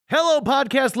Hello,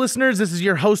 podcast listeners. This is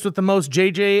your host with the most,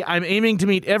 JJ. I'm aiming to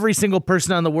meet every single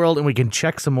person on the world, and we can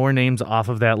check some more names off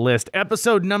of that list.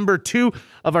 Episode number 2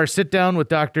 of our sit-down with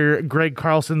Dr. Greg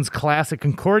Carlson's class at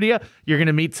Concordia. You're going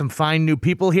to meet some fine new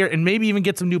people here and maybe even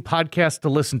get some new podcasts to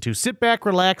listen to. Sit back,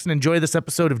 relax, and enjoy this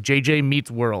episode of JJ Meets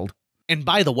World. And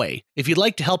by the way, if you'd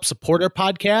like to help support our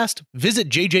podcast, visit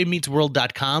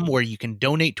jjmeetsworld.com where you can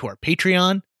donate to our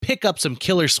Patreon, pick up some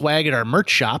killer swag at our merch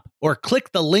shop, or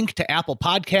click the link to Apple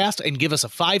Podcast and give us a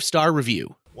 5-star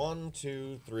review. 1,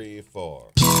 2, 3,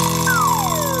 4.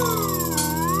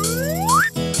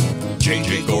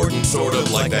 JJ Gordon, sort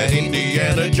of like that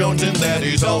Indiana Jones in that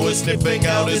he's always sniffing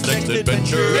out his next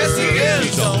adventure. Yes, he is.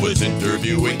 He's always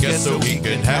interviewing guests so he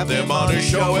can have them on his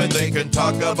show and they can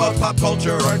talk about pop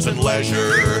culture, arts, and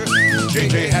leisure.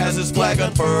 JJ has his flag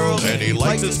unfurled and he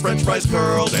likes his french fries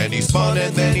curled and he's fun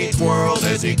and then he twirled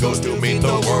as he goes to meet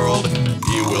the world.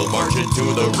 He will march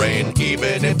into the rain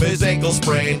even if his ankle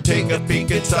sprained. Take a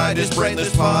peek inside his brain.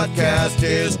 This podcast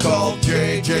is called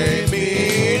JJ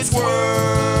Meets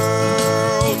World.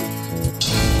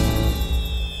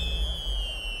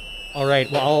 All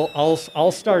right. Well,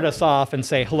 I'll start us off and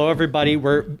say hello, everybody.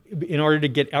 In order to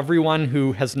get everyone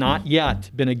who has not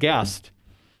yet been a guest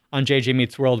on JJ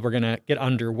Meets World, we're going to get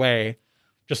underway.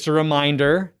 Just a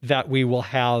reminder that we will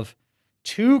have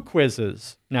 2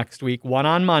 quizzes next week. One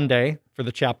on Monday for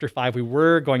the Chapter 5 we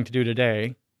were going to do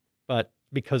today, but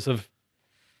because of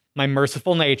my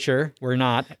merciful nature, we're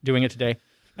not doing it today.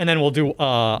 And then we'll do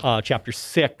Chapter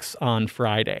 6 on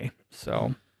Friday.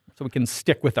 So we can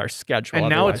stick with our schedule. And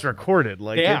now it's recorded.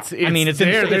 Like, yeah. it's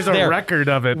there. There's a record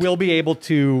of it. We'll be able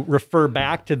to refer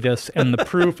back to this, and the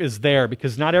proof is there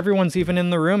because not everyone's even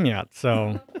in the room yet.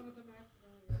 So,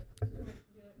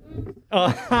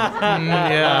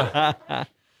 yeah.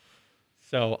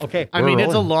 So, okay. I mean,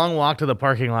 it's a long walk to the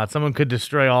parking lot. Someone could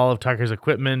destroy all of Tucker's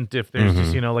equipment if there's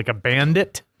just, like a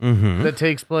bandit that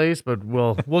takes place. But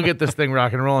we'll get this thing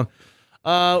rock and rolling.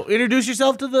 Introduce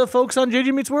yourself to the folks on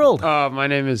JJ Meets World. My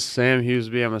name is Sam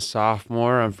Huseby. I'm a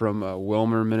sophomore. I'm from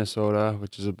Willmar, Minnesota,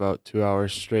 which is about 2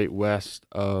 hours straight west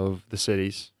of the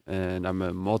cities. And I'm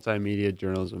a multimedia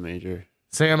journalism major.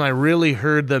 Sam, I really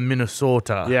heard the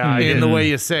Minnesota in the way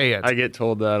you say it. I get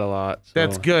told that a lot. So,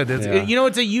 that's good.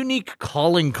 It's a unique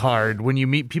calling card when you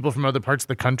meet people from other parts of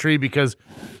the country because,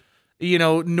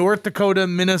 North Dakota,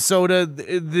 Minnesota,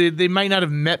 they might not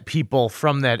have met people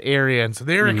from that area. And so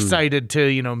they're excited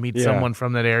to, meet someone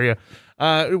from that area.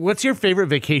 What's your favorite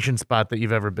vacation spot that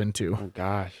you've ever been to? Oh,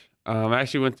 gosh. I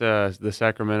actually went to the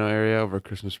Sacramento area over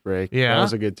Christmas break. Yeah. That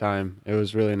was a good time. It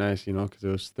was really nice, because it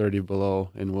was 30 below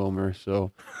in Willmar.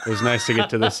 So it was nice to get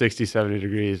to the 60, 70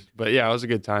 degrees. But yeah, it was a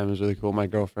good time. It was really cool. My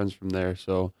girlfriend's from there.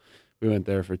 So we went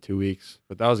there for 2 weeks.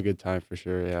 But that was a good time for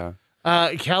sure, yeah.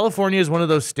 California is one of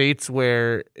those states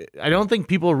where I don't think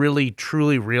people really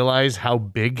truly realize how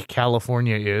big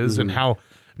California is and how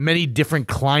many different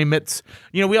climates.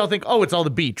 We all think, oh, it's all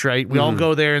the beach, right? We all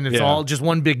go there and it's all just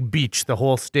one big beach, the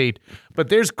whole state. But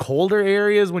there's colder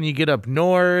areas when you get up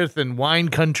north, and wine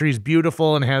country's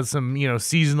beautiful and has some,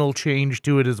 seasonal change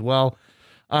to it as well.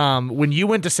 When you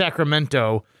went to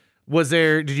Sacramento,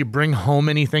 did you bring home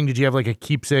anything? Did you have like a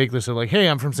keepsake that said like, hey,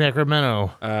 I'm from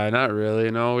Sacramento? Not really.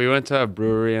 No, we went to a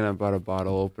brewery and I bought a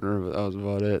bottle opener, but that was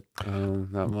about it.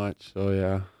 Not much. So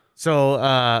yeah.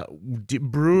 So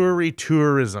brewery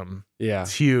tourism. Yeah.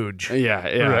 It's huge. Yeah.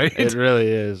 Right? It really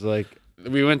is. Like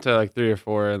we went to like 3 or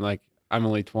 4 and like I'm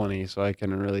only 20, so I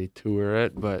couldn't really tour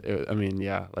it. But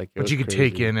but you could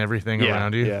take in everything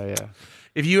around you. Yeah.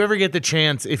 If you ever get the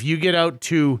chance, if you get out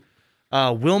to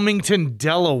Wilmington,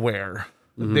 Delaware,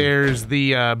 there's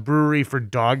the brewery for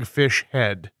Dogfish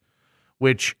Head,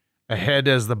 which a head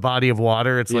as the body of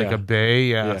water. It's like a bay.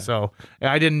 Yeah. So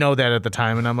I didn't know that at the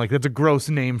time. And I'm like, that's a gross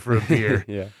name for a beer.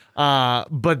 Yeah.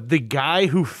 But the guy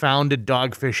who founded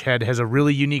Dogfish Head has a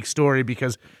really unique story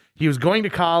because he was going to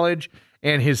college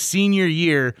and his senior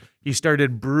year, he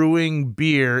started brewing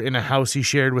beer in a house he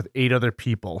shared with 8 other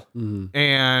people.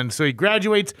 And so he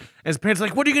graduates, and his parents are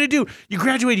like, what are you going to do? You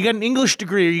graduate, you got an English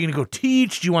degree. Are you going to go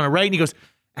teach? Do you want to write? And he goes,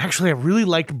 actually, I really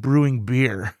liked brewing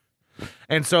beer.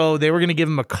 And so they were going to give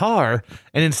him a car.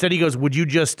 And instead he goes, would you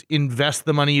just invest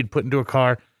the money you'd put into a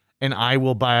car and I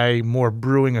will buy more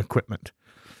brewing equipment?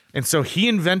 And so he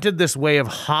invented this way of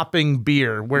hopping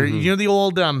beer where, the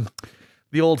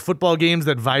old football games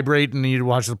that vibrate and you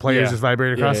watch the players just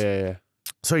vibrate across. Yeah.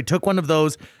 So he took one of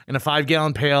those in a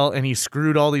 5-gallon pail and he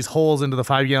screwed all these holes into the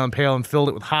 5-gallon pail and filled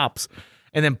it with hops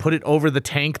and then put it over the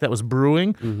tank that was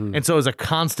brewing. And so it was a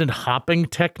constant hopping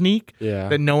technique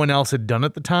that no one else had done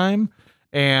at the time.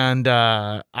 And when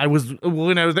I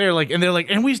was there, like, and they're like,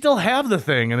 and we still have the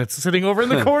thing, and it's sitting over in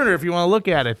the corner if you want to look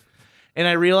at it. And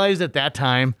I realized at that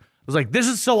time, I was like, this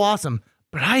is so awesome,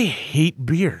 but I hate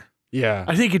beer. Yeah.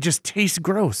 I think it just tastes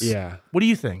gross. Yeah. What do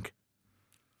you think?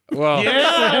 Well,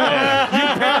 Yeah,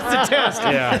 you passed the test.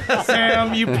 Yeah.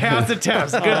 Sam, you passed the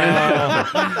test. Good.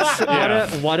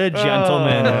 What a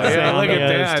gentleman Sam look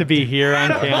at is that. to be here on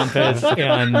campus,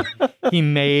 and he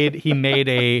made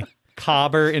a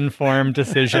Cobber informed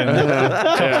decision to hold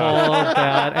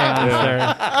that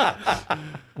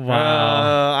answer.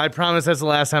 Wow. I promise that's the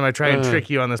last time I try and trick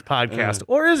you on this podcast,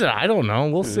 or is it? I don't know.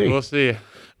 We'll see. We'll see.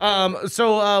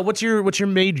 So what's your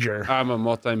major? I'm a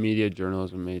multimedia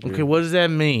journalism major. Okay, what does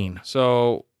that mean?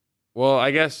 So, well,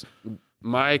 I guess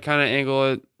my kind of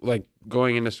angle, like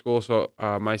going into school. So,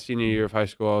 my senior year of high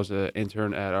school, I was an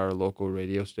intern at our local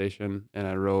radio station, and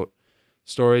I wrote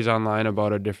stories online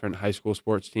about our different high school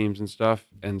sports teams and stuff.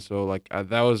 And so, like, I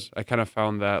kind of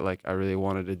found that, like, I really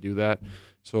wanted to do that.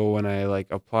 So when I like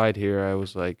applied here, I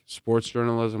was like, sports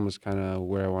journalism was kind of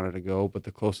where I wanted to go, but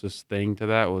the closest thing to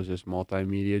that was just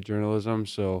multimedia journalism.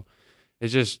 So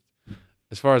it's just,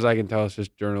 as far as I can tell, it's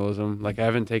just journalism. Like, I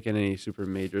haven't taken any super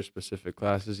major specific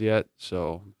classes yet.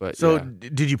 So, but So yeah.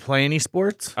 did you play any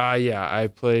sports? Yeah, I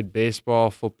played baseball,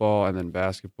 football, and then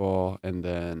basketball, and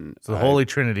then So the holy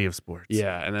trinity of sports.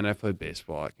 Yeah, and then I played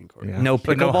baseball at Concordia. Yeah. No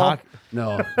But no pickleball?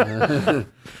 No.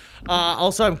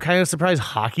 Also, I'm kind of surprised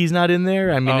hockey's not in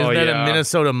there. I mean, Oh, isn't that yeah. a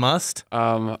Minnesota must?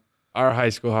 Our high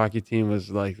school hockey team was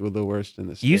like the worst in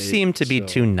the state. You seem to be so-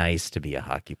 too nice to be a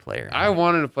hockey player. I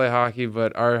wanted to play hockey,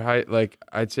 but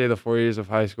I'd say the 4 years of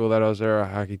high school that I was there, our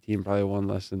hockey team probably won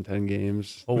less than 10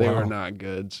 games. Oh, they wow. were not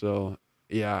good. So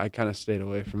yeah, I kind of stayed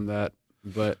away from that.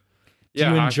 But Do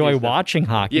yeah, you hockey's enjoy the- watching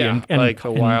hockey? Yeah, like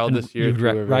the Wild this year, You too,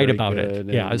 were write very about it.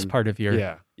 good, Yeah, as and- part of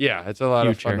your. Yeah, it's a lot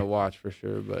of fun future. to watch for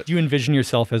sure. But Do you envision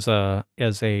yourself as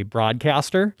a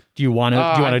broadcaster? Do you want to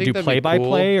I do think that'd play be by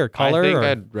play cool. or color? I think or?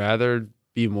 I'd rather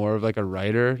be more of like a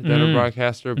writer than a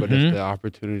broadcaster. But if the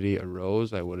opportunity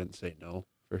arose, I wouldn't say no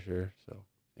for sure. So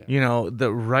You know,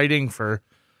 the writing for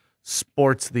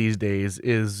sports these days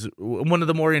is one of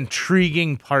the more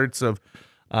intriguing parts of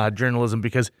journalism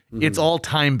because it's all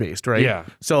time based, right? Yeah.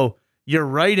 So you're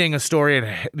writing a story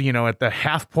at the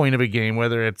half point of a game,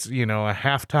 whether it's a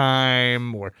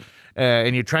halftime or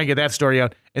and you try and get that story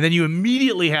out, and then you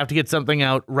immediately have to get something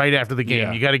out right after the game.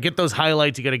 Yeah. You got to get those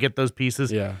highlights, you got to get those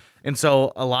pieces. yeah. And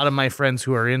so a lot of my friends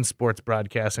who are in sports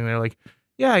broadcasting, they're like,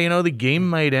 yeah, the game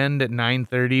might end at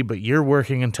 9:30, but you're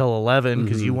working until 11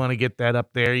 because you want to get that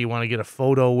up there. You want to get a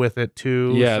photo with it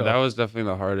too. Yeah, So- that was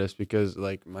definitely the hardest because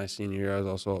like my senior year, I was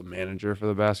also a manager for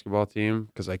the basketball team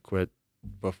because I quit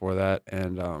before that,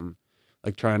 and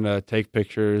like trying to take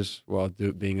pictures while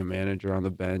being a manager on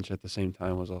the bench at the same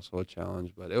time was also a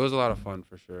challenge. But it was a lot of fun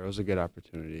for sure. It was a good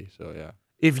opportunity. So yeah.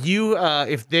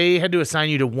 If they had to assign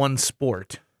you to one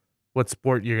sport, what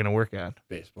sport you're gonna work at?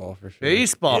 Baseball for sure.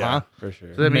 Baseball, yeah, huh? For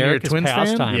sure. So that mean you're a America's Twins fan?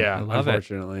 pastime. Yeah, I love it.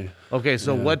 unfortunately. Okay,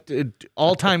 so Yeah. what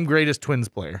all-time greatest Twins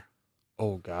player?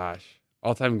 Oh gosh,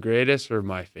 all-time greatest or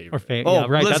my favorite? Or Oh, yeah,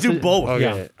 right. let's that's do both.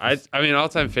 Okay, Yeah. I mean,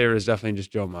 all-time favorite is definitely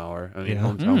just Joe Mauer. I mean, Yeah.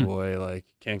 hometown boy, like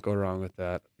can't go wrong with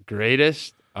that.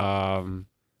 Greatest,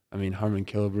 I mean, Harmon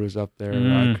Killebrew's up there.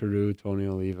 Rod Carew, Tony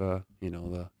Oliva. The.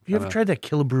 Have you ever kinda- tried that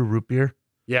Killebrew root beer?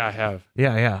 Yeah, I have.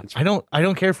 Yeah. I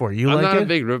don't care for it. You I'm like not it? a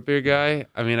big root beer guy.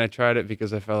 I mean, I tried it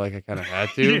because I felt like I kind of had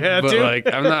to. You had but to?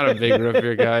 like, I'm not a big root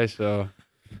beer guy, so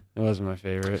it wasn't my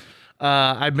favorite.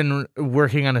 I've been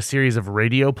working on a series of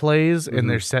radio plays, and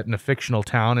they're set in a fictional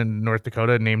town in North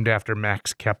Dakota named after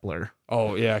Max Kepler.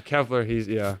 Oh yeah, Kepler. He's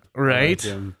I Right?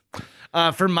 like him.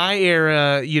 For my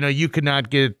era, you could not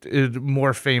get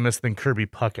more famous than Kirby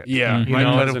Puckett. Yeah, You my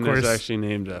know, and cousin of course, is actually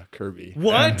named Kirby.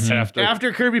 what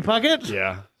After- Kirby Puckett?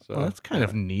 Yeah. So Well, that's kind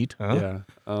of neat, huh? yeah.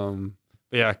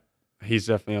 But yeah, he's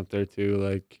definitely up there too.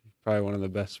 Like probably one of the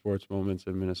best sports moments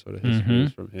in Minnesota history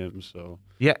is from him. So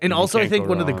Yeah, and You also I can't think go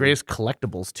one of the wrong. greatest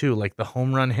collectibles too, like the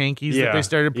home run hankies that Yeah, they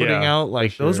started putting yeah, out.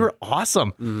 Like for those sure. were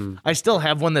awesome. mhm. I still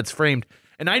have one that's framed,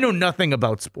 and I know nothing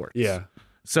about sports. yeah,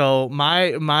 So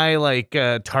my like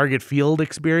Target Field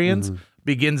experience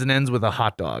begins and ends with a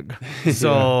hot dog.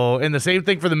 So and the same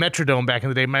thing for the Metrodome back in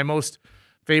the day. My most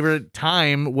favorite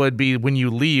time would be when you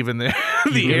leave and the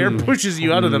air pushes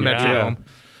you out of the Metrodome.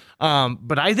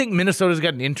 But I think Minnesota's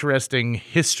got an interesting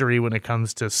history when it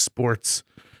comes to sports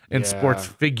and sports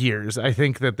Yeah. figures. I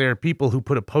think that there are people who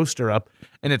put a poster up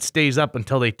and it stays up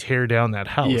until they tear down that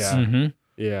house. yeah,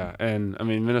 yeah. And I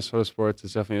mean, Minnesota sports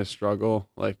is definitely a struggle.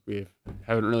 Like we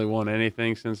haven't really won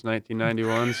anything since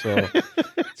 1991, so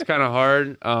it's kind of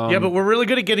hard. Yeah, but we're really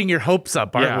good at getting your hopes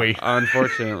up, aren't yeah, we?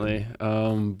 Unfortunately,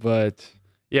 but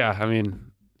yeah, I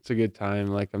mean, it's a good time.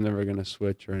 Like, I'm never going to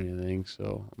switch or anything,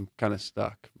 so I'm kind of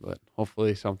stuck. But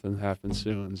hopefully something happens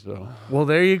soon. So, Well,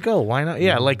 there you go. Why not?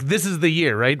 Yeah, like this is the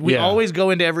year, right? We Yeah. always go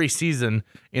into every season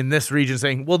in this region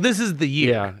saying, well, this is the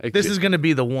year. Yeah, This is going to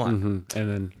be the one. and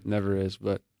then never is.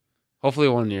 But hopefully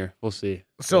 1 year. We'll see.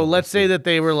 So let's say that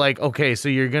they were like, okay, so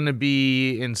you're going to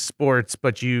be in sports,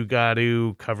 but you got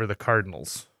to cover the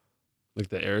Cardinals. Like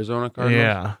the Arizona Cardinals?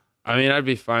 Yeah. I mean, I'd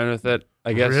be fine with it.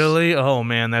 I guess. Really? Oh,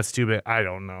 man, that's too bad. I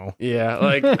don't know. Yeah,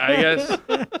 like, I guess.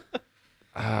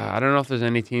 I don't know if there's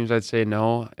any teams I'd say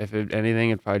no. If anything,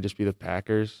 it'd probably just be the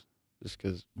Packers. Just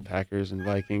because Packers and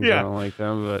Vikings, Yeah. I don't like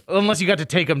them. But Unless you got to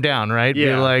take them down, right? Be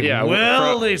Yeah, like, yeah,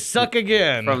 well, from- they suck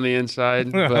again. from the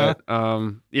inside. But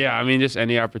yeah, I mean, just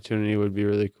any opportunity would be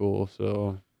really cool.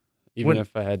 So even When-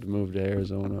 if I had to move to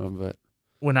Arizona, but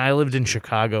When I lived in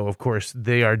Chicago, of course,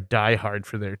 they are diehard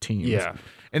for their teams. yeah,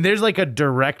 And there's like a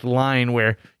direct line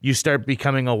where you start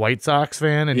becoming a White Sox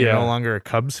fan and you're Yeah. no longer a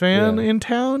Cubs fan Yeah. in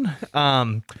town.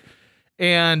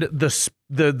 And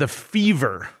the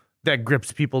fever that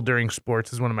grips people during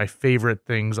sports is one of my favorite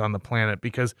things on the planet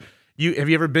because have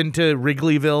you ever been to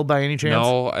Wrigleyville by any chance?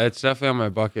 no, it's definitely on my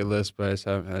bucket list, but I just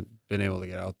haven't been able to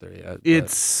get out there yet. But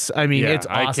It's it's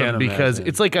I awesome can't because imagine.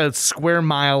 it's like a square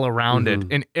mile around it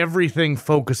and everything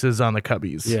focuses on the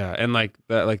Cubbies. yeah, and like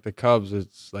that, like the Cubs,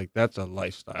 it's like that's a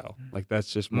lifestyle. Like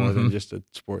that's just more than just a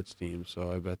sports team.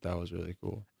 So I bet that was really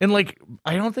cool. And like,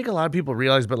 I don't think a lot of people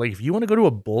realize, but like, if you want to go to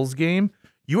a Bulls game,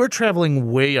 you are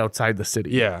traveling way outside the city.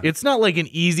 Yeah. It's not like an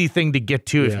easy thing to get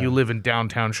to if Yeah. you live in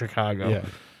downtown Chicago. Yeah.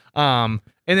 And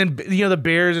then, the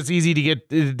Bears, it's easy to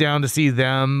get down to see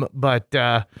them, but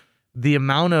the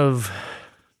amount of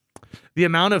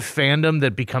fandom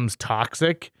that becomes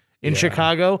toxic in Yeah.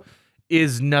 Chicago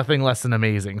is nothing less than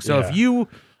amazing. So if you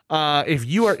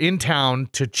are in town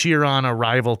to cheer on a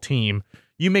rival team,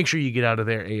 you make sure you get out of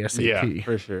there ASAP. Yeah,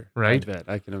 for sure. Right? I bet.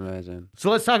 I can imagine.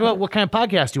 So let's talk about what kind of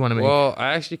podcast you want to make. Well,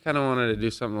 I actually kind of wanted to do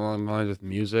something along the lines with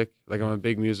music. Like, I'm a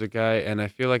big music guy, and I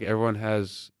feel like everyone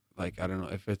has, like, I don't know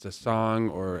if it's a song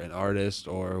or an artist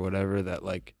or whatever that,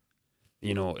 like,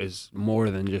 is more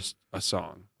than just a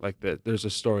song. Like, that there's a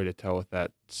story to tell with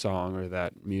that song or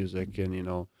that music,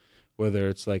 and whether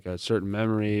it's like a certain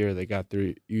memory or they got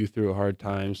you through a hard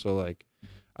time. So, like,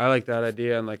 I like that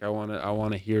idea, and like I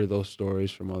want to hear those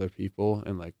stories from other people,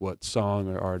 and like what song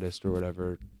or artist or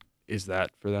whatever is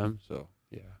that for them. So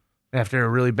yeah. After a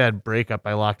really bad breakup,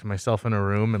 I locked myself in a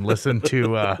room and listened to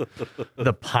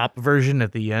the pop version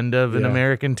at the end of An Yeah.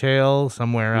 American Tale,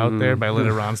 Somewhere Out There by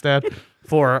Linda Ronstadt,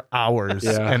 for hours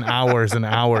Yeah. and hours and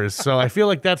hours. So I feel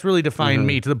like that's really defined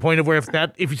me to the point of where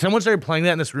if someone started playing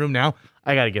that in this room now,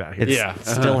 I got to get out of here. Yeah.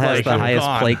 Still has Like, the highest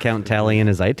gone. play count tally in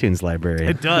his iTunes library.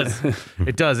 It does.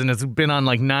 It does. And it's been on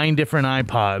like 9 different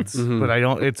iPods,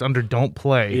 but it's under don't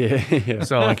play. Yeah.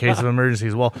 So in case of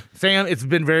emergencies. Well, Sam, it's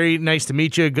been very nice to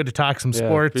meet you. Good to talk some Yeah,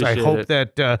 sports. I appreciate hope it.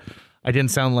 that I didn't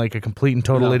sound like a complete and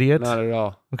total No, idiot. Not at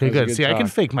all. Okay, That was a good. See, I can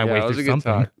talk. fake my way it was through a good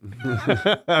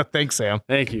something. talk. Thanks, Sam.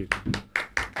 Thank you.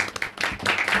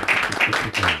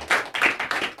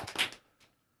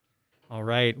 All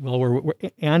right. Well,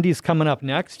 Andy's coming up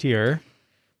next here.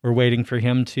 We're waiting for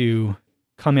him to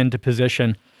come into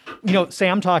position.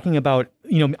 Sam talking about,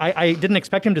 I didn't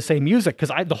expect him to say music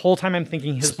because the whole time I'm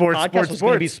thinking his podcast was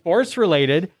going to be sports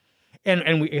related. And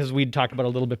as we'd talked about a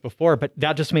little bit before, but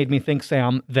that just made me think,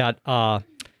 Sam, that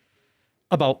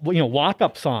about,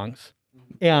 walk-up songs.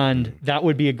 And that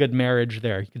would be a good marriage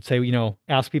there. You could say,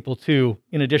 ask people to,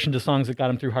 in addition to songs that got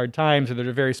them through hard times or that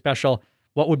are very special,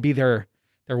 what would be their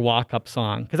walk-up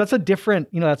song? Because that's a different,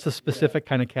 that's a specific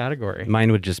kind of category.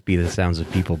 Mine would just be the sounds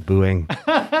of people booing.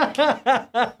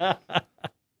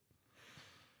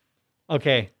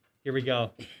 Okay, here we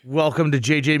go. Welcome to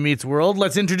JJ Meets World.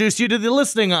 Let's introduce you to the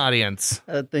listening audience.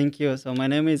 Thank you. So my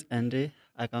name is Andy.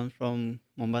 I come from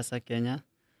Mombasa, Kenya.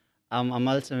 I'm a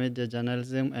multimedia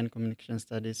journalism and communication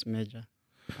studies major.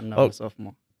 I'm now a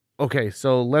sophomore. Okay,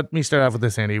 so let me start off with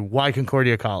this, Andy. Why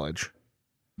Concordia College?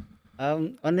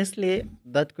 Honestly,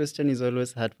 that question is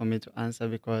always hard for me to answer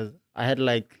because I had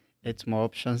like 8 more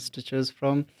options to choose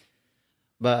from.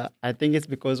 But I think it's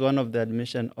because one of the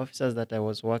admission officers that I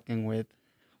was working with,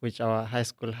 which our high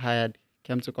school hired,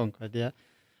 came to Concordia.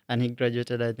 And he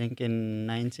graduated, I think, in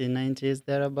 1990s,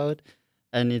 thereabout.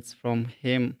 And it's from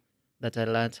him that I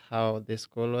learned how this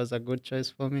school was a good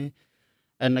choice for me.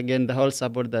 And again, the whole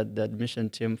support that the admission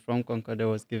team from Concordia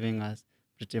was giving us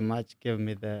pretty much gave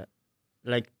me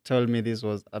told me this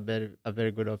was a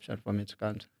very good option for me to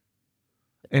come to.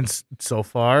 And so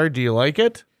far, do you like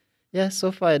it? Yeah,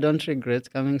 so far I don't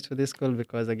regret coming to this school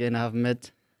because again, I have met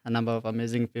a number of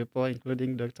amazing people,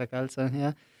 including Dr. Carlson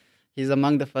here. he's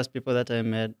among the first people that I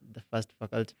met, the first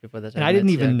faculty people that And I I didn't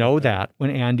met even here. know that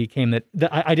when Andy came.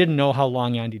 I didn't know how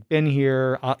long Andy'd been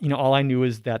here. All I knew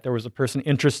is that there was a person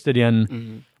interested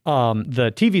in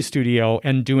the TV studio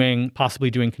and possibly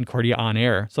doing Concordia on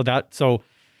air. So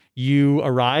you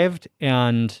arrived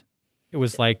and it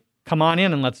was like, come on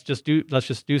in and let's just do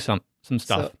some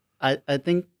stuff. So I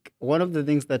think one of the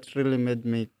things that really made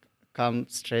me come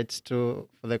straight for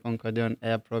the Concordia on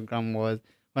air program was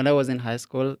when I was in high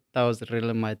school. That was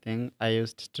really my thing. I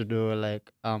used to do like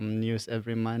news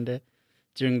every Monday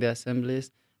during the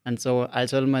assemblies. And so I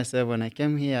told myself when I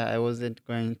came here, I wasn't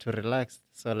going to relax.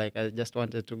 So like I just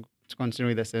wanted to continue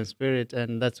with the same spirit.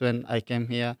 And that's when I came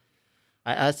here.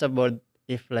 I asked about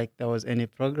if like there was any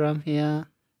program here.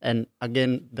 And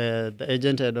again, the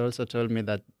agent had also told me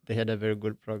that they had a very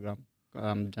good program,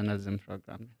 journalism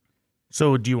program.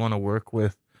 So do you want to work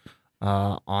with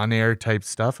on-air type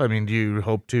stuff? I mean, do you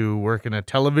hope to work in a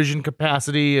television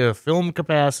capacity, a film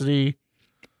capacity?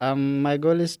 My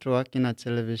goal is to work in a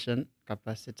television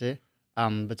capacity.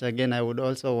 But again, I would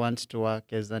also want to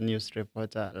work as a news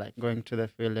reporter, like going to the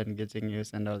field and getting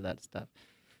news and all that stuff.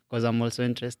 Because I'm also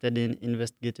interested in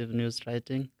investigative news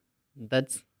writing.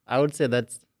 I would say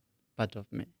that's part of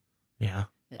me. Yeah.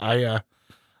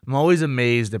 I'm always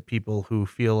amazed at people who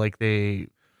feel like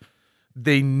it's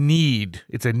a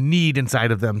need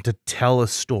inside of them to tell a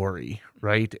story,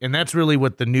 right? And that's really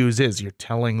what the news is. You're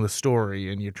telling the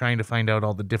story and you're trying to find out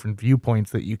all the different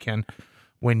viewpoints that you can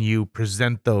when you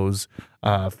present those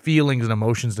feelings and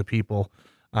emotions to people.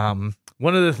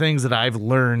 One of the things that I've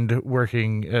learned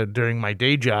working during my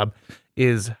day job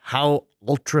is how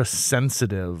ultra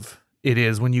sensitive it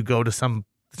is when you go to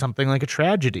something like a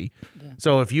tragedy. Yeah.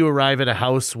 So if you arrive at a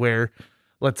house where,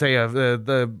 let's say,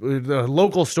 the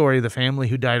local story, the family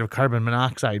who died of carbon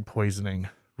monoxide poisoning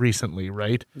recently,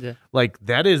 right? Yeah. Like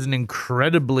that is an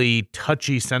incredibly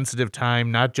touchy, sensitive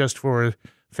time, not just for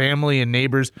family and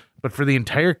neighbors, but for the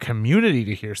entire community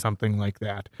to hear something like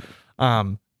that.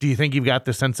 Do you think you've got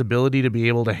the sensibility to be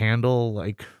able to handle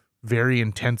like very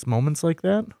intense moments like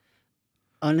that?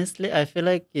 Honestly, I feel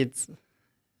like it's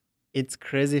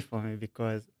crazy for me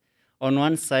because on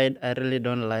one side, I really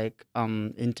don't like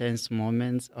intense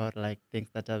moments or like things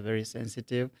that are very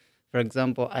sensitive. For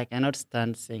example, I cannot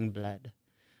stand seeing blood.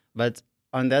 But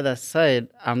on the other side,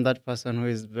 I'm that person who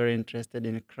is very interested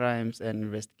in crimes and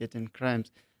investigating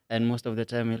crimes. And most of the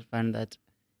time, you'll find that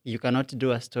you cannot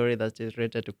do a story that is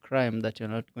related to crime that you're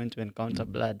not going to encounter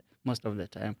blood most of the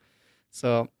time.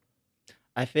 So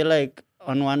I feel like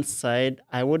on one side,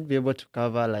 I would be able to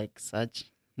cover like such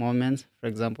moments. For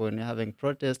example, when you're having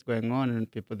protests going on and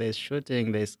there's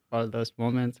shooting, there's all those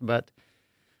moments. But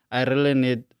I really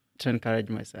need to encourage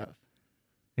myself.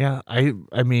 Yeah,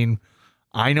 I mean,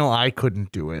 I know I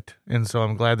couldn't do it. And so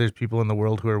I'm glad there's people in the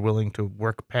world who are willing to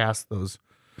work past those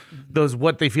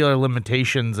what they feel are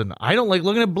limitations. And I don't like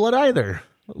looking at blood either.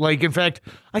 Like, in fact,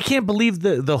 I can't believe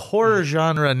the horror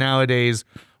genre nowadays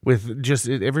with just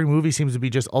every movie seems to be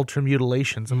just ultra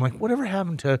mutilations. I'm like, whatever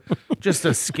happened to just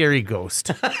a scary ghost?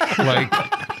 Like,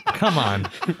 come on.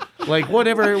 Like,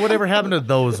 whatever happened to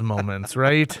those moments,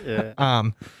 right? Yeah.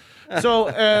 So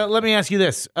let me ask you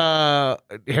this.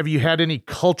 Have you had any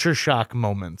culture shock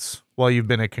moments while you've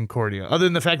been at Concordia, other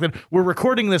than the fact that we're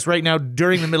recording this right now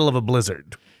during the middle of a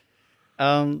blizzard?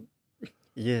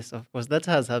 Yes, of course. That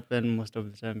has happened most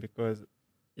of the time because,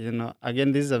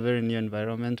 again, this is a very new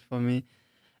environment for me.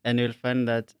 And you'll find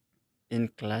that in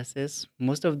classes,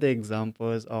 most of the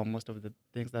examples or most of the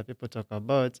things that people talk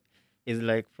about is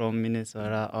like from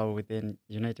Minnesota or within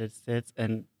United States.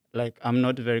 And like, I'm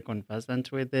not very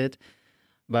conversant with it,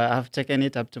 but I've taken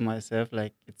it up to myself.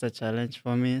 Like, it's a challenge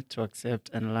for me to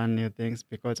accept and learn new things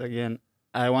because, again,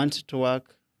 I want to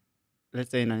work,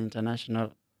 let's say, in an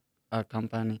international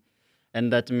company.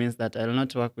 And that means that I'll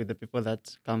not work with the people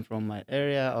that come from my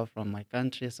area or from my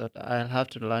country. So I'll have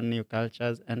to learn new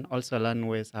cultures and also learn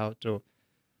ways how to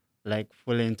like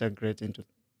fully integrate into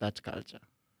that culture.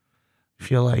 I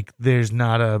feel like there's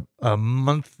not a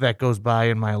month that goes by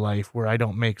in my life where I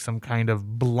don't make some kind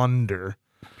of blunder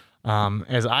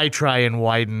as I try and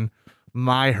widen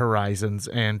my horizons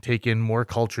and take in more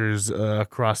cultures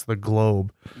across the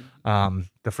globe.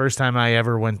 The first time I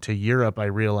ever went to Europe, I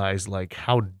realized like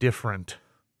how different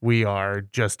we are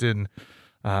just in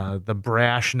the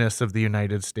brashness of the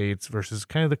United States versus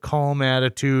kind of the calm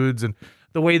attitudes and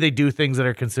the way they do things that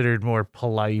are considered more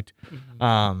polite.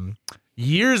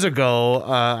 Years ago,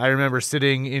 I remember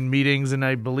sitting in meetings, and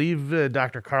I believe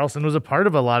Dr. Carlson was a part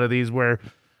of a lot of these where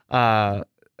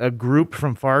a group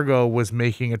from Fargo was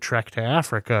making a trek to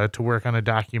Africa to work on a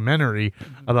documentary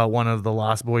about one of the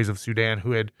lost boys of Sudan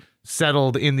who had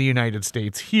settled in the United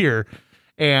States here.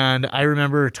 And I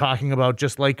remember talking about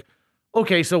just like,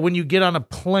 okay, so when you get on a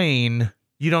plane,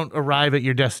 you don't arrive at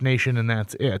your destination and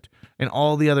that's it. And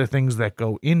all the other things that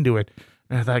go into it.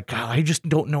 And I thought, God, I just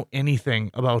don't know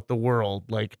anything about the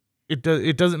world. Like, it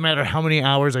doesn't matter how many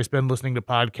hours I spend listening to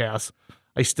podcasts.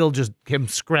 I still just am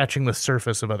scratching the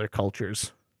surface of other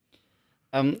cultures.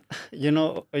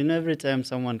 Every time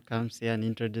someone comes here and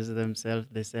introduces themselves,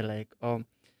 they say like,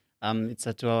 it's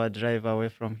a 2-hour drive away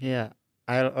from here.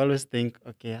 I always think,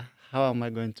 okay, how am I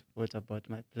going to put about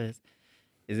my place?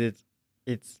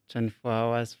 It's 24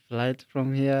 hours flight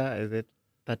from here? Is it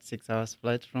 36 hours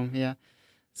flight from here?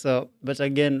 So, but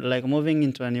again, like moving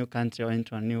into a new country or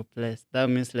into a new place, that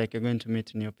means like you're going to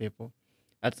meet new people.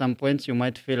 At some point, you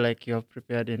might feel like you're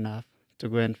prepared enough to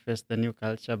go and face the new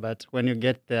culture. But when you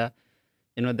get there,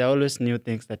 there are always new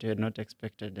things that you had not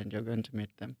expected and you're going to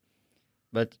meet them.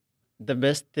 But the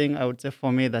best thing I would say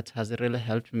for me that has really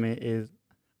helped me is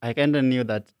I kind of knew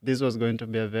that this was going to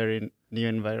be a very new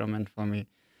environment for me.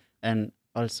 And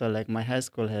also like my high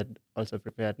school had also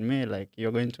prepared me, like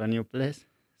you're going to a new place.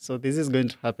 So this is going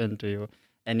to happen to you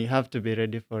and you have to be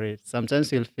ready for it.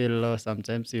 Sometimes you'll feel low,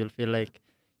 sometimes you'll feel like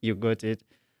you got it,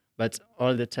 but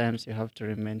all the times you have to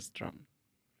remain strong.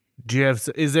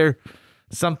 Is there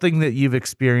something that you've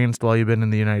experienced while you've been in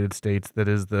the United States that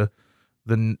is the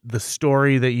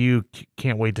story that you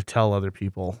can't wait to tell other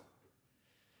people?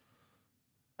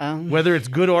 Whether it's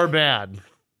good or bad.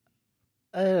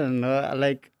 I don't know.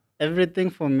 Like everything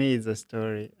for me is a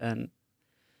story, and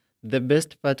the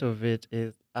best part of it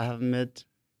is I have met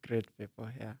great people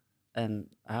here, and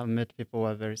I have met people who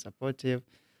are very supportive.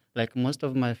 Like most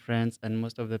of my friends and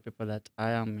most of the people that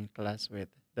I am in class with,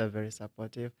 they're very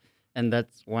supportive. And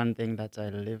that's one thing that I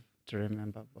live to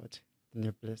remember about the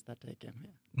new place that I came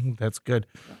here. That's good.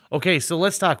 Okay, so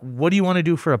let's talk. What do you want to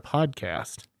do for a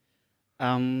podcast?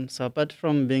 So apart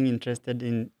from being interested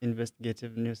in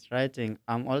investigative news writing,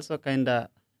 I'm also kind of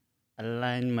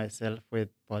align myself with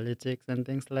politics and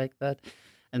things like that.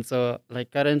 And so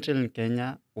like currently in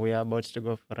Kenya, we are about to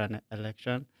go for an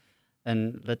election.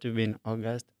 And that will be in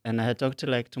August. And I had talked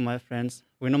to my friends.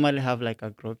 We normally have like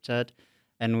a group chat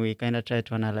and we kind of try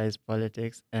to analyze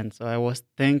politics. And so I was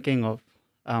thinking of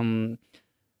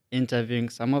interviewing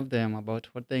some of them about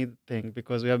what they think,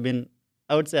 because we have been,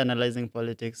 I would say, analyzing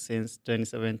politics since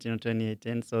 2017 or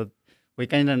 2018. So we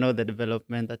kind of know the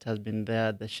development that has been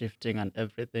there, the shifting and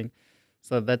everything.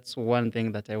 So that's one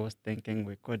thing that I was thinking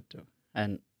we could do.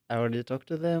 And I already talked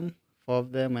to them, 4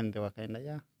 of them, and they were kind of,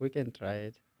 yeah, we can try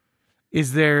it.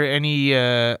 Is there any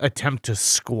attempt to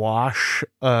squash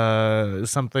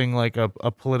something like a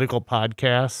political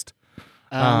podcast?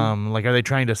 Like, are they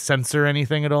trying to censor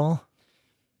anything at all?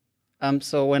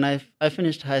 So when I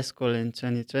finished high school in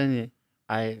 2020,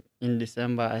 in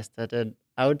December I started,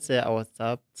 I would say I was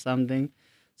up something.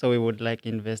 So we would like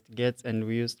investigate, and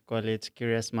we used to call it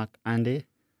Curious Mark Andy.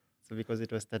 So because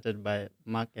it was started by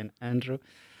Mark and Andrew.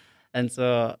 And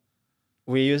so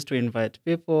we used to invite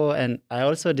people, and I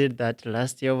also did that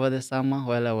last year over the summer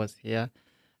while I was here.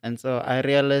 And so I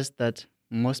realized that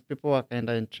most people are kind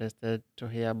of interested to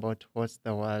hear about what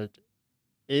the world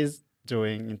is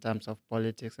doing in terms of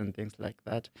politics and things like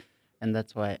that. And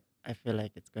that's why I feel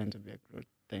like it's going to be a good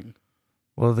thing.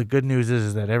 Well, the good news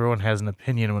is that everyone has an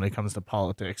opinion when it comes to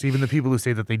politics. Even the people who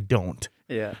say that they don't.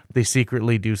 Yeah. They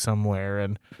secretly do somewhere.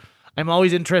 And I'm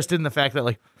always interested in the fact that,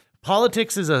 like,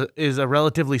 politics is a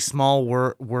relatively small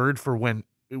word for when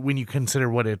you consider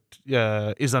what it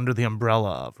is under the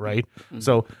umbrella of, right? Mm-hmm.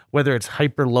 So whether it's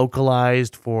hyper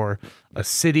localized for a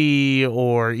city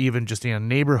or even just in a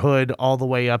neighborhood, all the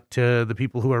way up to the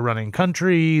people who are running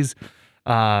countries,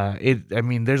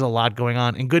 there's a lot going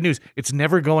on. And good news, it's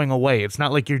never going away. It's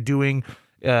not like you're doing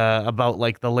about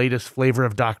like the latest flavor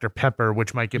of Dr. Pepper,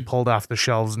 which might get pulled off the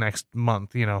shelves next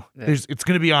month. It's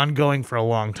going to be ongoing for a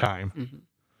long time. Mm-hmm.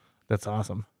 That's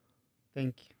awesome.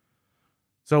 Thank you.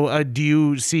 So do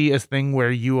you see a thing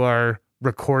where you are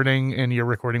recording and you're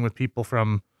recording with people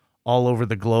from all over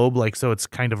the globe? Like, so it's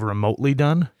kind of remotely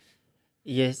done?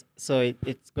 Yes. So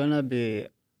it's going to be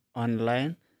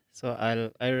online. So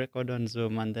I record on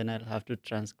Zoom, and then I'll have to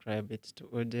transcribe it to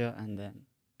audio and then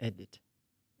edit.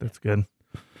 That's good.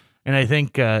 And I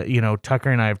think, Tucker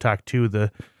and I have talked too,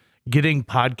 the getting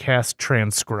podcasts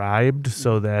transcribed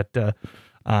so that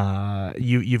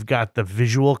You've got the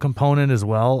visual component as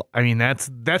well. I mean, that's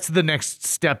the next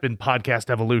step in podcast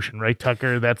evolution, right,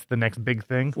 Tucker? That's the next big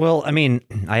thing. Well, I mean,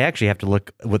 I actually have to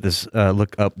look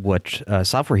up what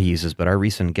software he uses, but our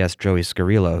recent guest, Joey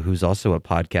Scarillo, who's also a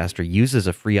podcaster, uses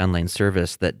a free online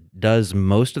service that does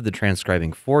most of the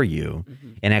transcribing for you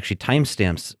and actually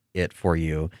timestamps it for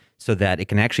you so that it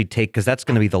can actually take, because that's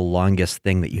going to be the longest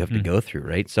thing that you have to go through,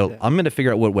 right? So I'm going to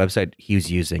figure out what website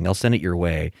he's using. I'll send it your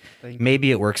way.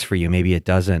 Maybe it works for you, maybe it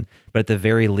doesn't. But at the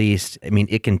very least, I mean,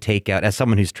 it can take out, as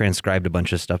someone who's transcribed a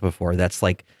bunch of stuff before, that's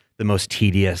like the most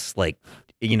tedious, like,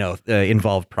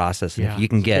 involved process. And Yeah, if you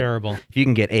can get terrible. if you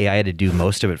can get AI to do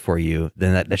most of it for you,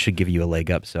 then that should give you a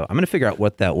leg up. So I'm going to figure out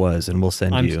what that was, and we'll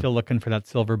send I'm you. still looking for that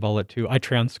silver bullet too. I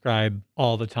transcribe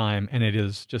all the time, and it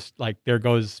is just like there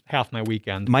goes half my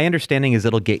weekend. My understanding is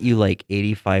it'll get you like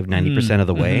 85, 90% of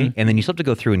the way, and then you still have to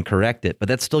go through and correct it, but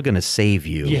that's still going to save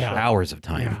you hours of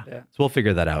time. Yeah. So we'll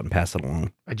figure that out and pass it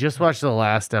along. I just watched the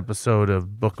last episode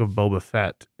of Book of Boba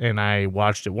Fett, and I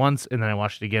watched it once, and then I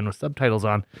watched it again with subtitles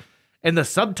on. And the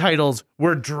subtitles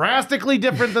were drastically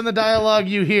different than the dialogue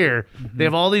you hear. They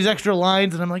have all these extra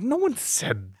lines, and I'm like, no one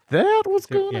said that. What's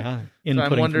going on? Yeah, So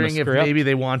I'm wondering if maybe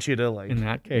they want you to like. in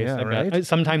that case, Yeah, I bet. right?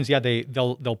 Sometimes,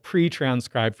 they'll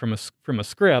pre-transcribe from a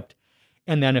script,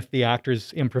 and then if the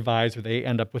actors improvise or they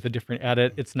end up with a different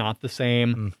edit, it's not the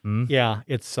same. Yeah,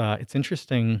 it's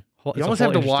interesting. You almost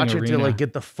have to watch it to like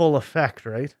get the full effect,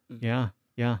 right? Yeah.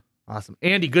 Awesome,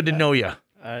 Andy. Good to know you. All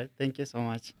right. Thank you so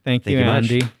much. Thank you, you much.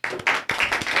 Andy.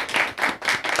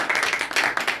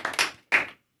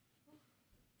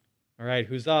 All right,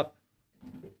 who's up?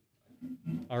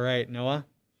 All right, Noah.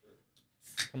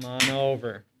 Come on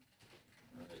over.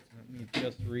 Let me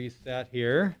just reset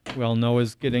here. Well,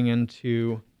 Noah's getting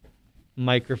into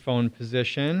microphone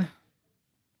position.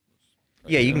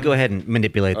 Yeah, you can go ahead and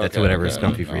manipulate that to whatever is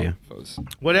comfy for you.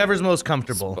 Whatever's most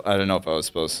comfortable. I don't know if I was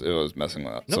supposed. It was messing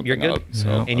with Nope, you're something good. up.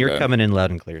 So, And you're okay. coming in loud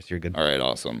and clear, so you're good. All right,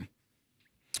 awesome.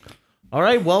 All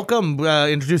right, welcome.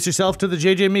 Introduce yourself to the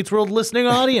JJ Meets World listening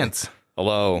audience.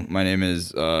 Hello, my name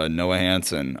is Noah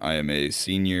Hanson. I am a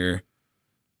senior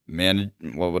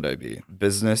what would I be?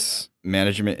 Business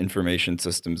Management Information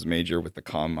Systems major with the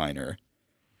comm minor.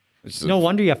 No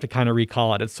wonder you have to kind of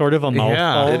recall it. It's sort of a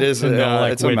mouthful. It is, to know,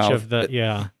 like, it's a which mouth- of the,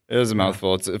 It is a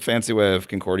mouthful. It's a fancy way of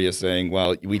Concordia saying,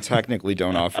 well, we technically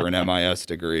don't offer an MIS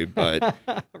degree, but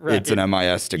it's an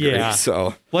MIS degree. Yeah.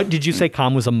 So What did you say?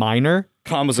 Comm was a minor?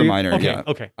 comm was a minor, Okay, yeah.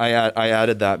 okay. I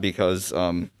added that because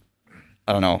I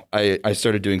don't know. I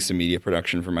started doing some media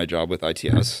production for my job with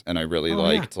ITS, and I really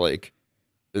liked like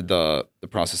the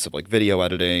process of like video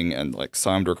editing and like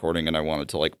sound recording, and I wanted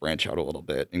to like branch out a little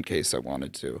bit in case I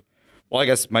wanted to. Well, I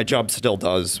guess my job still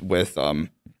does with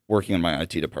working in my IT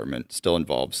department. Still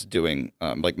involves doing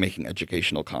like making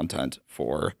educational content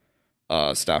for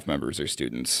staff members or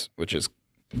students, which is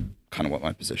kind of what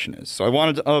my position is. So I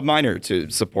wanted a minor to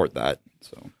support that.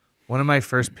 So One of my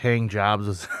first paying jobs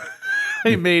was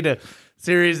I made a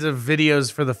series of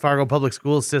videos for the Fargo Public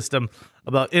School System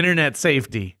about internet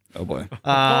safety. oh boy.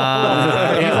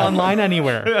 Are these online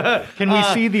anywhere? Can we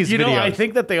see these You videos? know, I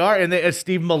think that they are, and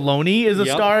Steve Maloney is a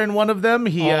Yep. star in one of them.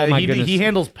 He Oh, my goodness. he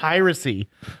handles piracy,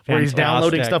 where he's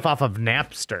downloading Fantastic. stuff off of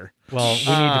Napster. Well, we need to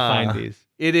find these.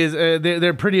 It is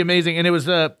they're pretty amazing, and it was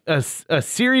a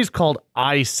series called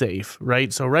iSafe,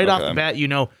 right? So right off the Okay. bat, you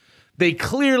know, they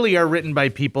clearly are written by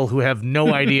people who have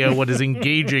no idea what is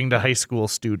engaging to high school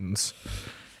students,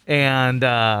 and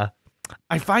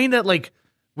I find that like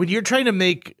when you're trying to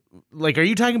make like, are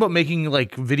you talking about making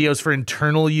like videos for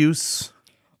internal use?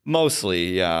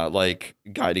 Mostly, yeah, like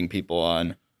guiding people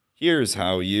on here's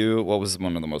how you. What was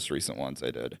one of the most recent ones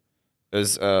I did? It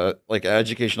was like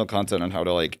educational content on how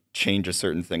to like change a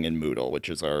certain thing in Moodle, which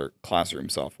is our classroom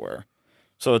software.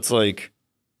 So it's like,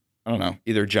 I don't know,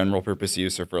 either general purpose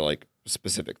use or for like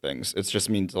specific things. It's just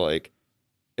means like,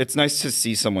 it's nice to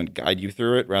see someone guide you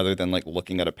through it rather than like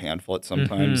looking at a pamphlet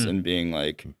sometimes and being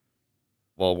like,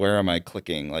 well, where am I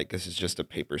clicking? Like, this is just a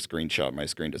paper screenshot. My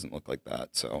screen doesn't look like that.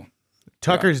 So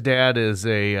Tucker's dad is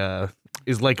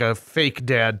like a fake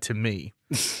dad to me,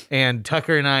 and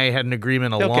Tucker and I had an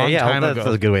agreement a long time that's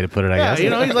ago. a good way to put it, I Yeah, guess. you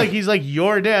know, he's like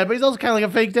your dad, but he's also kind of like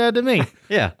a fake dad to me.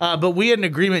 Yeah. But we had an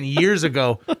agreement years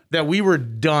ago that we were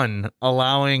done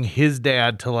allowing his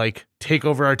dad to like take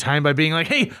over our time by being like,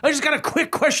 "Hey, I just got a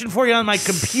quick question for you on my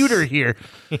computer here,"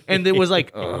 and it was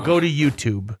like, "Go to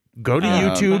YouTube,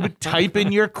 type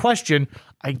in your question.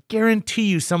 I guarantee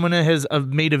you, someone has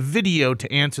made a video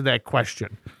to answer that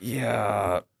question."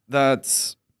 yeah,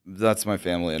 that's my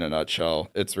family in a nutshell.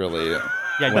 It's really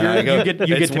Yeah, when I go, you get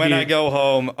it's to when be, I go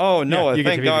home. Oh, Noah, you get to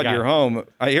thank be the God guy. you're home.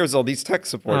 Here's all these tech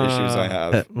support issues I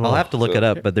have. I'll have to look it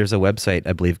up, but there's a website,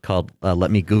 I believe, called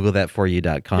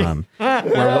letmegooglethatforyou.com,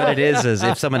 where what it is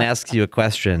if someone asks you a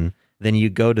question, then you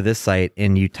go to this site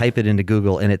and you type it into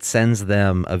Google, and it sends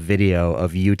them a video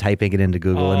of you typing it into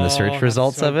Google and the search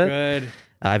results so of it. Good.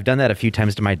 I've done that a few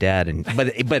times to my dad,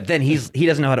 but then he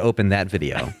doesn't know how to open that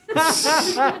video.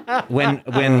 when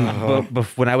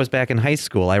I was back in high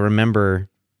school, I remember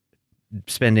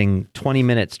spending 20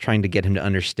 minutes trying to get him to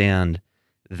understand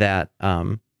that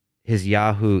his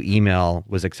Yahoo email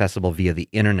was accessible via the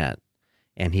internet,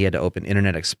 and he had to open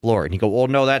Internet Explorer. And he'd go, "Well,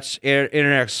 no, that's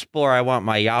Internet Explorer. I want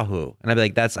my Yahoo." And I'd be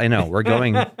like, "I know, we're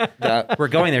going, we're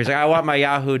going there." He's like, "I want my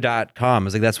Yahoo.com." I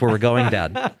was like, "That's where we're going,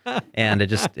 Dad."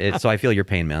 And so I feel your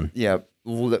pain, man. Yeah,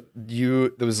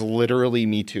 that was literally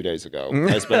me 2 days ago.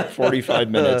 I spent 45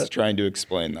 minutes trying to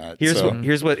explain that. Here's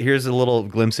a little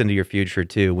glimpse into your future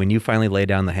too. When you finally lay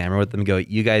down the hammer with them and go,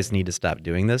 "You guys need to stop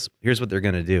doing this." Here's what they're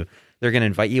going to do. They're going to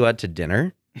invite you out to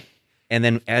dinner. And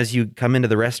then as you come into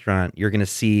the restaurant, you're going to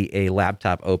see a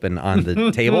laptop open on the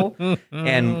table.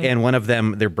 And one of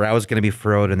them, their brow is going to be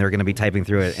furrowed and they're going to be typing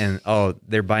through it. And, oh,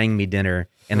 they're buying me dinner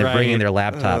and they're bringing their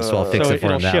laptop. So I'll fix it for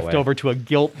them that way. It'll shift over to a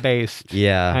guilt-based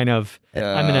kind of,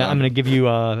 I'm gonna give you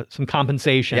some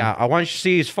compensation. Yeah, I want you to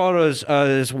see these photos of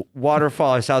this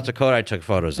waterfall in South Dakota I took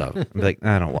photos of. I'm like,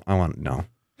 no.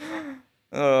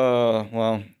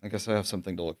 Well, I guess I have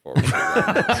something to look forward to.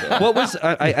 Then, so. What was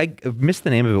I missed the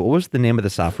name of it? What was the name of the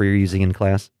software you're using in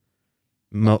class?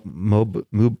 The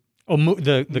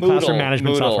classroom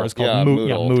management software is called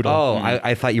Moodle. Oh,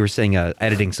 I thought you were saying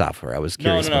editing software. I was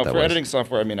curious what that for was. editing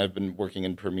software, I mean, I've been working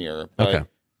in Premiere. But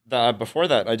before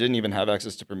that, I didn't even have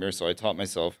access to Premiere, so I taught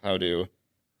myself how to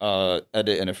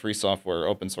edit in a free software,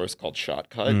 open source called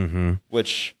Shotcut,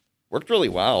 which worked really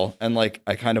well. And like,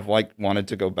 I kind of wanted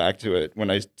to go back to it when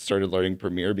I started learning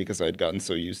Premiere because I had gotten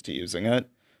so used to using it.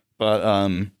 But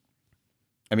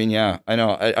I mean, yeah, I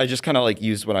know. I just kind of like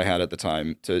used what I had at the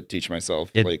time to teach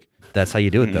myself. That's how you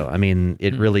do it, though. I mean,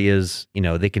 it really is,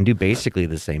 they can do basically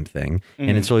the same thing.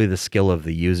 And it's really the skill of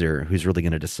the user who's really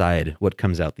going to decide what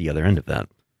comes out the other end of that.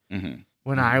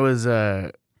 When I was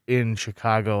in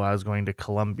Chicago, I was going to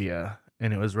Columbia,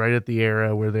 and it was right at the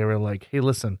era where they were like, "Hey,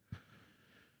 listen,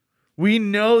 we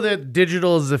know that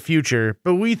digital is the future,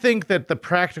 but we think that the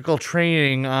practical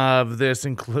training of this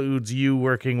includes you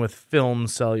working with film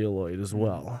celluloid as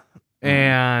well."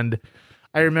 And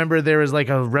I remember there was like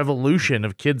a revolution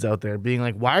of kids out there being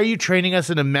like, "Why are you training us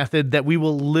in a method that we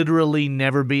will literally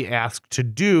never be asked to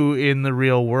do in the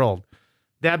real world?"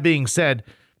 That being said,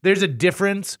 there's a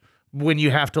difference when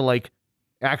you have to like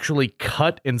actually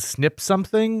cut and snip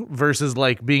something versus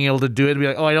like being able to do it and be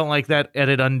like, "Oh, I don't like that,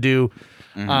 edit, undo."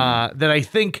 That I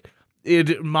think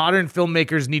modern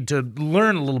filmmakers need to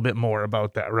learn a little bit more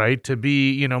about that, right? To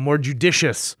be, more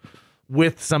judicious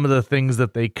with some of the things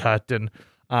that they cut. And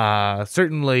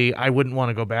certainly I wouldn't want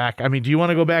to go back. I mean, do you want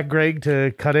to go back, Greg,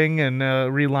 to cutting and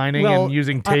relining and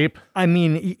using tape? I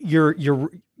mean, you're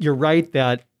right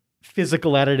that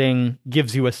physical editing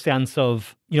gives you a sense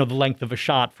of, the length of a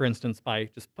shot, for instance, by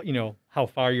just, how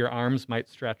far your arms might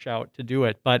stretch out to do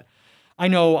it. But I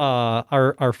know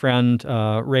our friend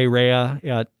Ray Rea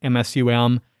at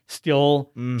MSUM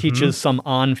still teaches some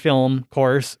on-film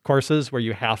courses where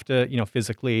you have to,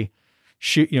 physically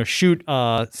shoot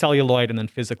celluloid and then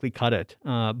physically cut it.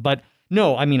 But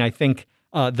no, I mean, I think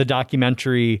the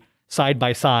documentary Side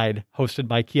by Side, hosted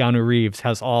by Keanu Reeves,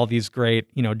 has all these great,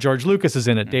 George Lucas is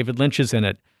in it, David Lynch is in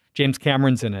it, James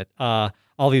Cameron's in it,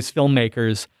 all these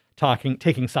filmmakers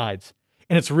taking sides.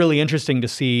 And it's really interesting to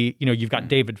see, you've got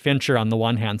David Fincher on the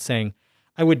one hand saying,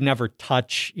 "I would never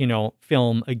touch,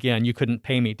 film again. You couldn't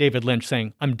pay me." David Lynch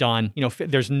saying, "I'm done.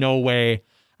 There's no way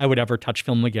I would ever touch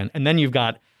film again." And then you've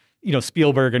got,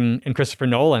 Spielberg and Christopher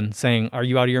Nolan saying, "Are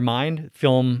you out of your mind?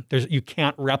 Film, you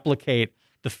can't replicate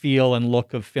the feel and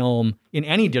look of film in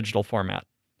any digital format."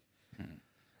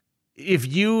 If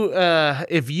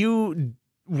you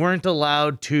weren't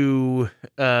allowed to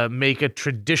make a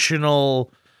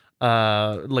traditional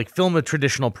film a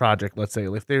traditional project, let's say,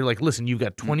 if they're like, "Listen, you've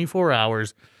got 24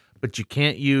 hours, but you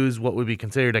can't use what would be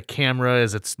considered a camera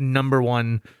as its number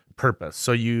one purpose."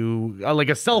 So you, like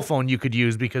a cell phone you could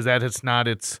use because that is not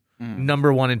its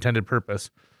number one intended purpose.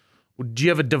 Do you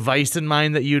have a device in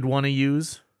mind that you'd want to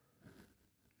use?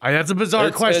 That's a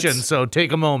bizarre question, so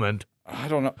take a moment. I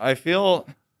don't know. I feel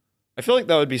like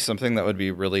that would be something that would be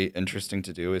really interesting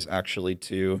to do, is actually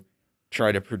to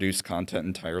try to produce content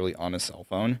entirely on a cell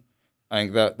phone. I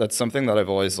think that's something that I've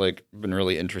always been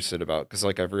really interested about, because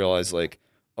I've realized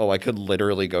I could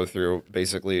literally go through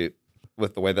basically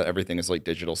with the way that everything is like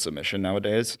digital submission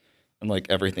nowadays, and like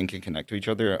everything can connect to each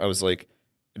other, I was like,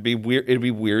 it'd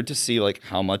be weird to see like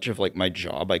how much of like my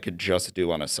job I could just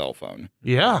do on a cell phone.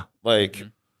 Yeah. Like,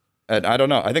 and I don't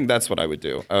know. I think that's what I would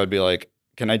do. I would be like,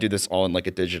 can I do this all in like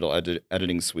a digital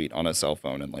editing suite on a cell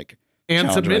phone and like And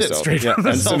challenge submit it myself. straight from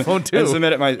the cell phone too. And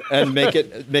submit it and make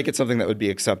it something that would be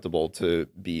acceptable to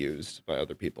be used by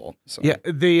other people. So Yeah,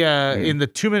 in the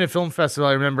 2-minute film festival,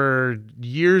 I remember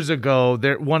years ago,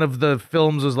 one of the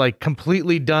films was like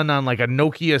completely done on like a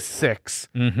Nokia 6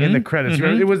 in the credits. You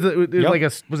remember? It was like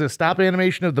was it a stop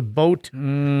animation of the boat? I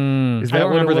don't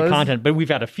remember the content, but we've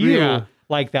had a few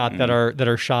like that that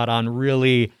are shot on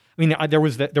really. I mean, there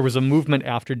was a movement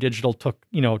after digital took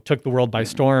the world by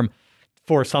storm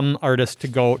for some artists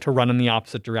to run in the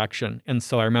opposite direction. And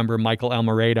so I remember Michael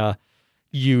Almereyda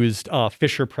used a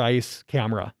Fisher-Price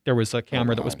camera. There was a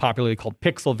camera that was popularly called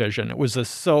Pixel Vision. It was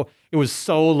so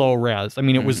low res. I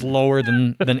mean, it was lower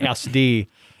than SD,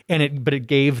 but it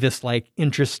gave this like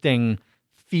interesting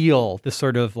feel, this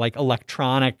sort of like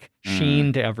electronic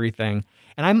sheen to everything.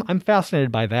 And I'm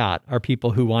fascinated by that. Are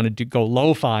people who wanted to go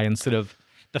lo-fi instead of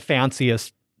the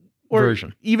fanciest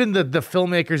version. Even the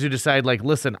filmmakers who decide like,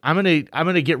 listen, I'm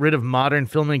gonna get rid of modern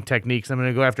filming techniques. I'm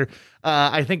gonna go after.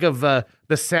 I think of the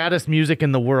saddest music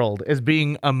in the world as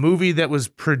being a movie that was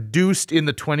produced in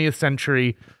the 20th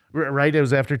century. Right? It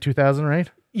was after 2000, right?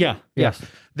 Yeah. Yes.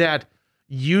 That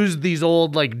used these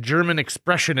old like German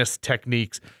expressionist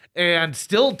techniques, and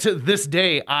still to this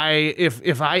day,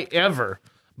 if I ever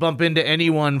bump into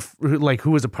anyone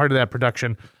who was a part of that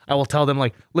production, I will tell them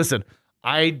like, listen,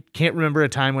 I can't remember a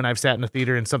time when I've sat in a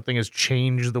theater and something has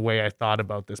changed the way I thought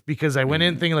about this, because I went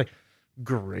in thinking like,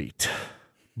 great,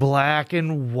 black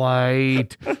and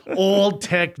white, old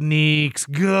techniques,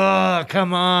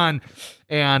 come on.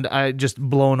 And I just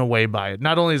blown away by it.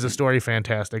 Not only is the story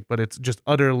fantastic, but it's just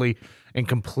utterly and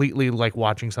completely like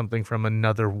watching something from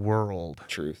another world.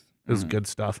 Truth. It was good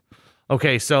stuff.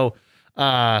 Okay, so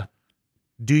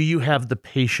do you have the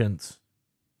patience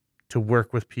to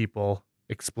work with people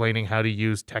explaining how to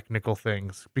use technical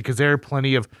things? Because there are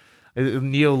plenty of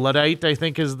neo-Luddite, I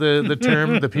think is the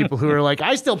term, the people who are like,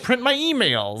 I still print my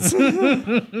emails.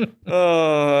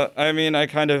 I mean, I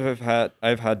kind of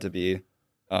I've had to be.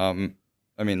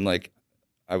 I mean, like,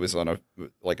 I was on a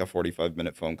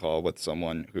 45-minute phone call with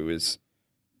someone who is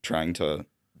trying to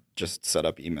just set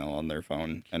up email on their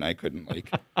phone, and I couldn't like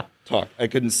talk. I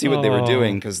couldn't see what they were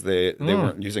doing because they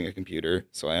weren't using a computer,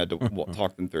 so I had to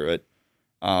talk them through it.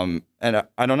 And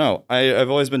I don't know. I've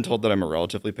always been told that I'm a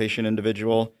relatively patient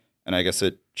individual, and I guess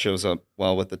it shows up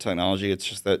well with the technology. It's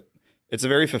just that it's a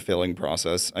very fulfilling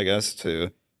process, I guess,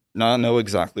 to not know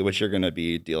exactly what you're going to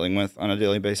be dealing with on a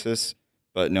daily basis,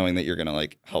 but knowing that you're going to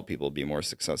like help people be more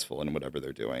successful in whatever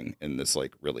they're doing in this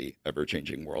like really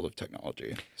ever-changing world of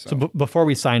technology. So before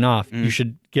we sign off, you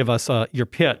should give us your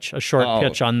pitch, a short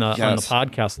pitch on the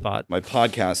podcast thought. My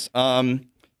podcast.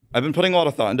 I've been putting a lot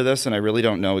of thought into this, and I really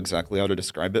don't know exactly how to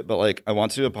describe it, but like I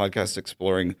want to do a podcast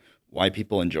exploring why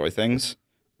people enjoy things.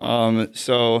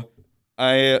 So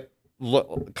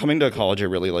coming to college, I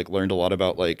really like learned a lot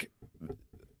about like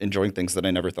enjoying things that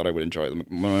I never thought I would enjoy.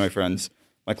 One of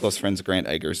my close friends, Grant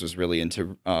Eggers, was really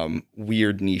into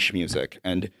weird niche music,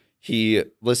 and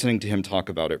listening to him talk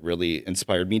about it really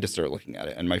inspired me to start looking at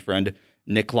it. And my friend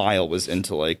Nick Lyle was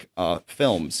into like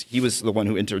films. He was the one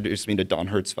who introduced me to Don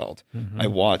Hertzfeldt. I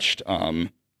watched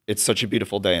It's Such a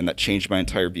Beautiful Day, and that changed my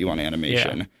entire view on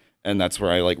animation. Yeah. And that's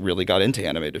where I like really got into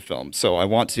animated film. So I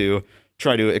want to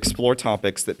try to explore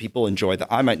topics that people enjoy that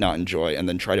I might not enjoy, and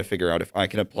then try to figure out if I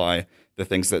can apply the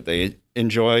things that they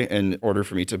enjoy in order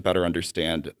for me to better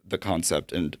understand the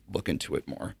concept and look into it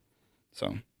more.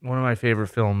 So one of my favorite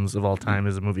films of all time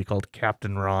is a movie called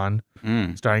Captain Ron,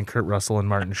 starring Kurt Russell and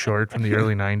Martin Short from the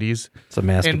early 90s. It's a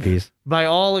masterpiece. And by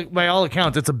all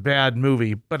accounts, it's a bad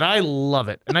movie, but I love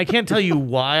it. And I can't tell you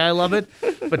why I love it,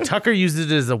 but Tucker uses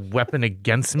it as a weapon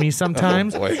against me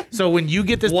sometimes. So when you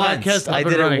get this podcast, I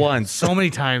did it once so many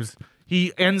times.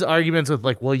 He ends arguments with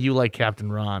like, well, you like Captain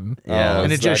Ron. Yeah.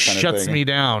 And it just shuts me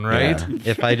down, right? Yeah.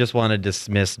 If I just want to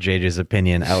dismiss JJ's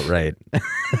opinion outright.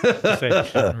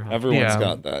 Everyone's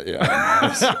got that,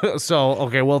 yeah. So,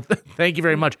 okay, well, thank you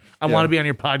very much. I want to be on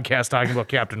your podcast talking about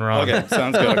Captain Ron. Okay,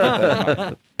 sounds good. I'll get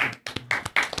that.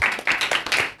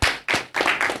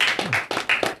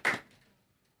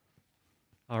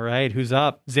 All right, who's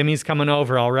up? Zimy's coming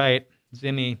over. All right,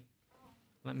 Zimy,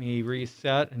 let me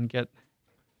reset and get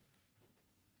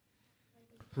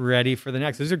ready for the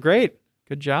next. These are great.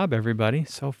 Good job, everybody.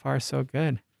 So far, so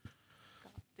good.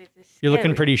 You're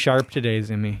looking pretty sharp today,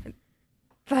 Zimy.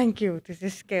 Thank you. This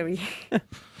is scary.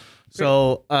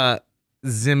 So,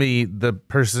 Zimy the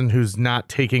person who's not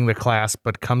taking the class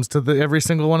but comes to every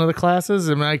single one of the classes?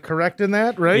 Am I correct in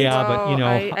that? Right? Yeah, but you know,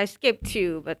 I skipped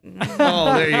 2, but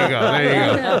Oh, there you go.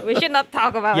 There you go. we should not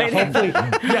talk about yeah,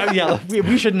 it. hopefully,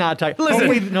 we should not talk. Listen,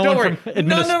 hopefully don't worry.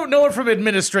 No one from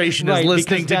administration is Right,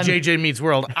 listening to because then- JJ Meets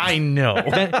World. I know.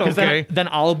 Okay. Then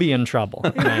I'll be in trouble.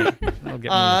 Right? I'll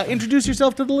get me. Introduce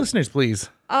yourself to the listeners, please.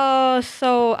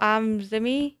 So I'm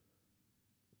Zimy.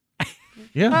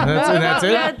 Yeah, that's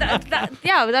it.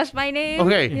 Yeah, that's my name.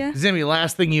 Okay, Yeah. Zimy,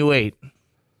 last thing you ate.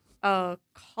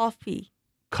 Coffee.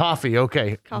 Coffee.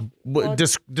 Okay. Well-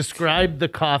 Describe the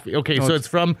coffee. Okay, so it's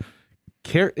from.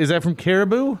 Is that from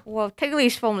Caribou? Well, technically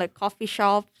it's from like coffee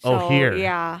shop. So, Oh, here.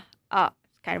 Yeah.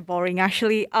 It's kind of boring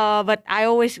actually. But I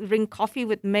always drink coffee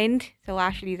with mint. So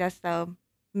actually that's the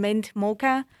mint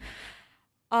mocha.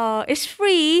 It's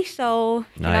free, so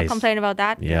Nice. cannot complain about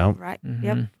that. Yeah. Right.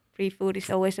 Yep. Free food is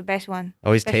always the best one.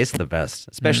 Always tastes the best,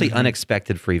 especially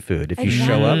unexpected free food. If you Exactly.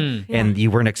 show up Yeah. and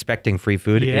you weren't expecting free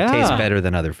food, it tastes Yeah. better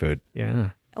than other food.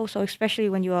 Yeah. Also, especially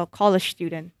when you're a college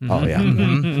student. Oh yeah,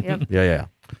 Yep. yeah.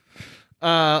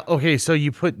 Okay, so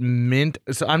you put mint.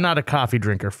 So I'm not a coffee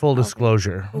drinker, full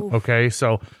disclosure. Oof. Okay,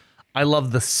 so I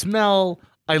love the smell.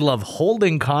 I love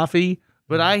holding coffee,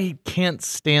 but I can't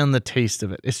stand the taste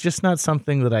of it. It's just not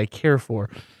something that I care for.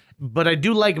 But I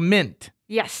do like mint.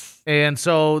 Yes. And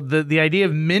so the idea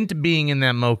of mint being in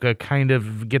that mocha kind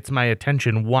of gets my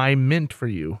attention. Why mint for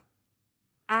you?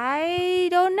 I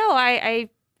don't know. I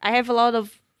have a lot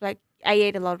of I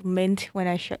ate a lot of mint when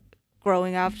I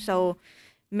growing up. So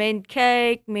mint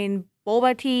cake, mint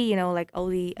boba tea, like all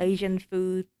the Asian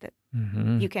food that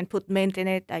you can put mint in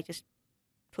it. I just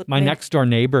put My mint. next door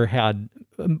neighbor had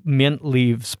mint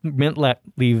leaf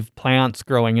plants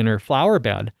growing in her flower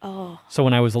bed. Oh, So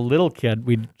when I was a little kid,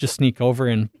 we'd just sneak over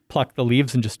and pluck the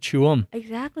leaves and just chew them.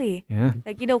 exactly. Yeah.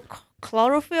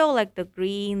 Chlorophyll, like the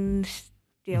greens,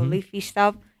 leafy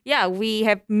stuff. Yeah, we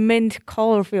have mint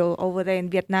chlorophyll over there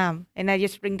in Vietnam, and I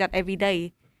just bring that every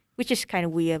day, which is kind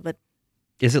of weird, but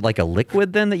Is it like a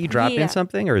liquid then that you drop Yeah. in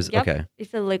something, or is yep, okay?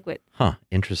 it's a liquid. Huh?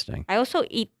 Interesting. I also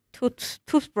eat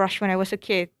toothbrush when I was a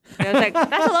kid. And I was like,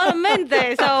 that's a lot of mint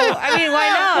there. So, I mean, why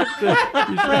not?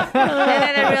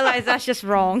 And then I realized that's just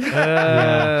wrong.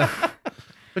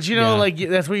 But like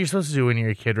that's what you're supposed to do when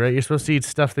you're a kid, right? You're supposed to eat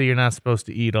stuff that you're not supposed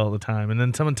to eat all the time, and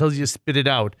then someone tells you to spit it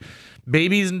out.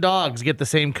 Babies and dogs get the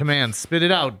same command: spit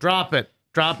it out, drop it.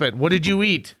 What did you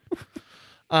eat?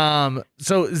 So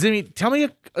Zimy, tell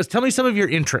me some of your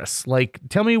interests. Like,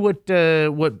 tell me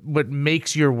what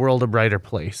makes your world a brighter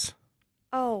place.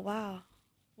 Oh,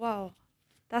 wow.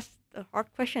 That's a hard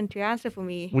question to answer for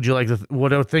me. Would you like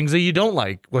what are things that you don't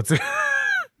like? What's it?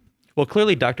 Well,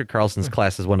 clearly, Dr. Carlson's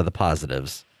class is one of the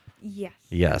positives. Yes.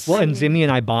 Yes. Well, and Zimy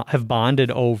and I have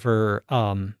bonded over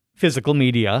physical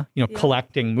media,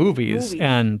 collecting movies.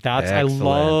 And that's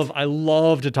Excellent. I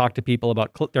love to talk to people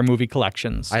about their movie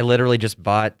collections. I literally just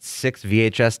bought 6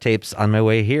 VHS tapes on my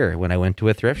way here when I went to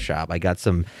a thrift shop. I got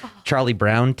some Charlie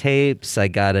Brown tapes. I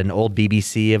got an old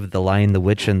BBC of The Lion, the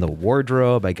Witch, and the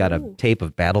Wardrobe. I got a tape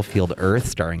of Battlefield Earth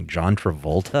starring John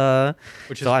Travolta.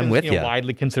 which so I'm with you.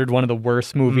 widely considered one of the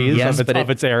worst movies of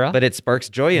its era. But it sparks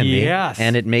joy in me. Yes.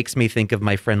 And it makes me think of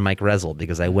my friend Mike Rezel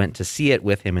because I went to see it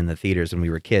with him in the theaters when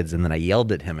we were kids. And then I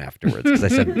yelled at him afterwards because I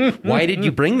said, why did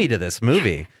you bring me to this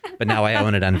movie? But now I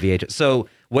own it on VHS. So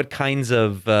what kinds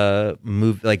of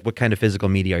what kind of physical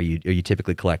media are you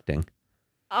typically collecting?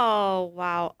 Oh,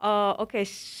 wow. Okay,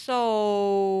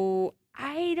 so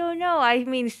I don't know. I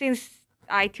mean, since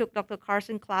I took Dr.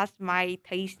 Carlson class, my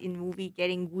taste in movie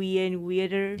getting weird and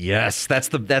weirder. Yes, that's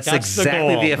exactly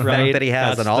goal, the effect right? that he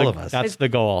has That's on all the- of us. That's the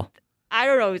goal. I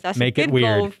don't know if that's Make a it good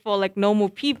weird. goal for like normal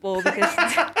people because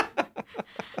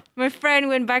my friend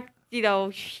went back,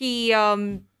 he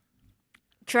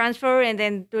transferred and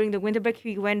then during the winter break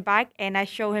he went back and I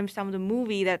showed him some of the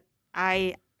movie that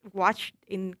I watched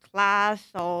in class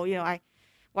or, I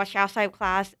watched outside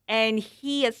class and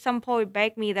he at some point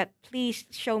begged me that please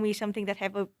show me something that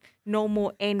have a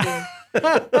normal ending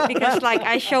because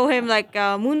I show him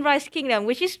Moonrise Kingdom,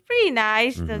 which is pretty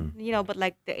nice, but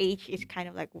the age is kind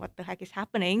of what the heck is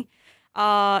happening.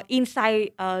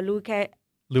 Inside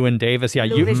Llewyn Davis, yeah,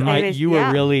 Llewyn Davis, you were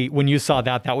yeah. really when you saw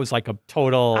that was like a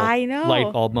total I know.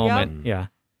 light bulb moment. Yep. Yeah.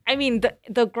 I mean,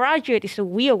 the Graduate is a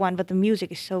weird one, but the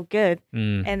music is so good.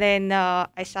 Mm. And then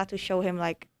I start to show him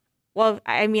I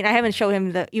haven't shown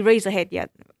him the Eraserhead yet.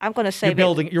 I'm gonna save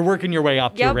You're working your way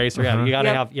up to Yep. Eraserhead. You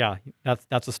gotta Yep. have,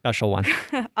 that's a special one.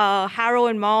 Harold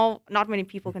and Maude. Not many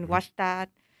people can watch that.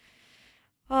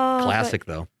 Classic,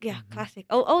 though. Yeah, classic.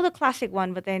 Oh, the classic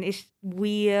one, but then it's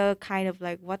weird, kind of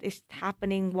what is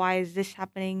happening? Why is this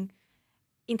happening?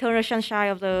 Internal Sunshine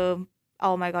of the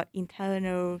Oh my God,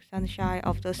 Internal Sunshine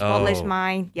of the Spotless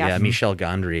Mind. Yes. Yeah, Michel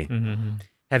Gondry. Mm-hmm.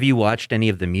 Have you watched any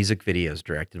of the music videos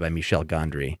directed by Michel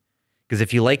Gondry? Because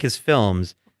if you like his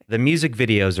films, the music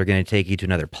videos are going to take you to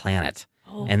another planet.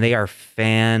 And they are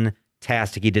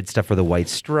fantastic. He did stuff for the White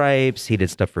Stripes. He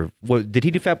did stuff for, did he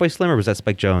do Fatboy Slim or was that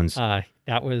Spike Jonze?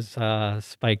 That was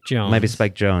Spike Jonze. Might be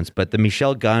Spike Jonze. But the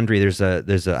Michel Gondry,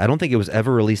 there's a, I don't think it was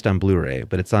ever released on Blu-ray,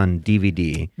 but it's on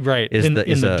DVD. Right. In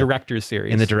the director's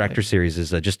series. In the director's series is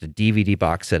just a DVD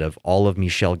box set of all of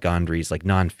Michel Gondry's like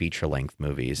non-feature length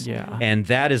movies. Yeah. And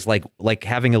that is like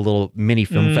having a little mini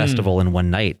film festival in one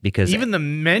night because even the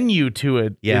menu to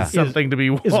it is something to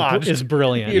be watched. Is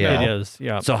brilliant. You know? It is.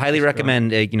 Yeah. So highly recommend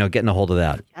getting a hold of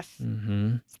that. Yes.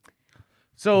 Mm-hmm.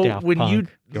 So Daft when Punk, you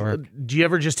York. do you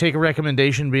ever just take a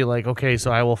recommendation and be like, okay,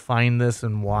 so I will find this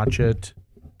and watch it?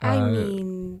 I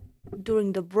mean,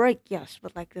 during the break, yes,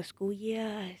 but like the school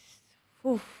year,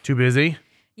 Too busy?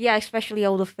 yeah, especially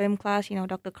all the film class.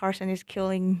 Dr. Carlson is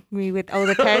killing me with all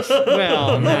the tests.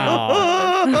 Well,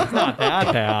 no, it's not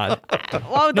that bad.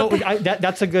 Well, No,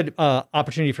 that's a good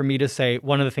opportunity for me to say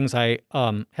one of the things I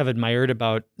have admired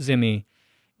about Zimy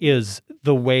is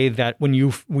the way that when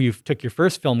we took your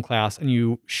first film class and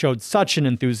you showed such an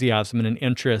enthusiasm and an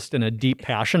interest and a deep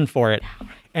passion for it,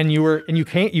 and you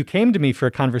came to me for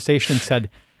a conversation and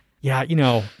said, yeah,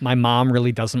 my mom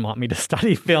really doesn't want me to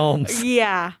study films.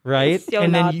 yeah. Right. it's still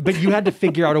And not. then but you had to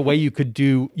figure out a way you could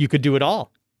do it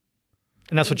all.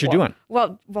 And that's what you're doing.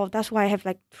 Well, that's why I have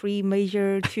like 3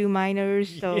 major, 2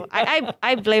 minors. So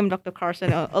I blame Dr.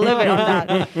 Carlson a little bit on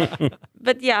that.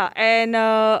 But yeah, and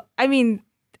I mean,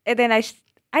 and then I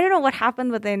don't know what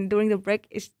happened, but then during the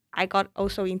break I got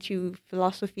also into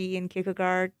philosophy and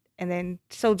Kierkegaard, and then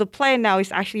so the plan now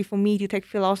is actually for me to take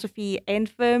philosophy and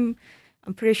film.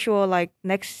 I'm pretty sure like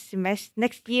next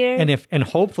year. And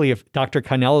hopefully if Dr.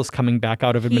 Connell is coming back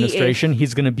out of administration,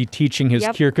 he's going to be teaching his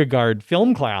Kierkegaard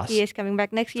film class. He is coming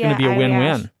back next year. It's going to be a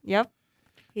win-win. Yep.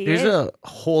 There's a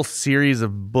whole series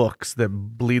of books that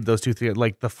bleed those two together,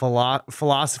 like the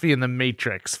philosophy and the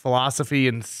Matrix, philosophy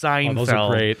and Seinfeld. Those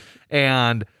are great.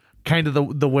 And kind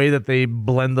of the way that they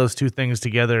blend those two things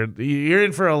together. You're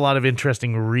in for a lot of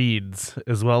interesting reads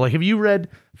as well. Like, have you read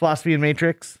Philosophy and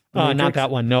Matrix? Not that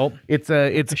one. Nope. It's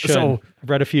Should. so I've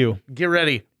read a few. get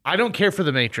ready. I don't care for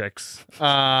the Matrix.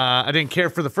 I didn't care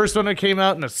for the first one that came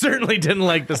out, and I certainly didn't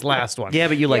like this last one. Yeah,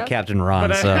 but you like Captain Ron,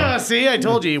 But so see, I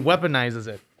told you, he weaponizes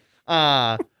it.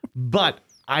 But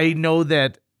I know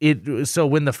that so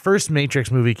when the first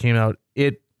Matrix movie came out,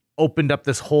 it opened up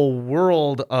this whole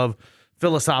world of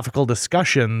philosophical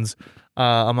discussions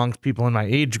amongst people in my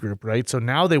age group, right? So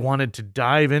now they wanted to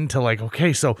dive into like,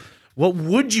 okay, so what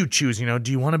would you choose?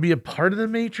 Do you want to be a part of the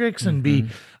Matrix and be,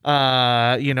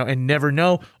 and never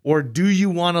know? Or do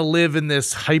you want to live in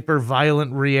this hyper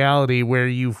violent reality where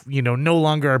you no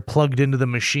longer are plugged into the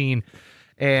machine?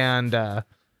 And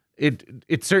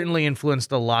it certainly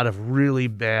influenced a lot of really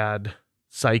bad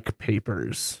psych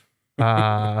papers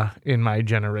in my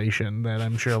generation that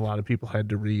I'm sure a lot of people had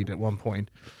to read at one point.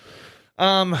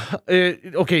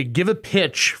 Okay, give a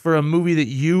pitch for a movie that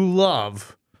you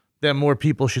love that more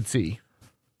people should see.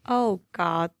 Oh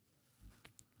God.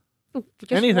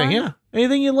 Just Anything, one? yeah.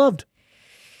 Anything you loved.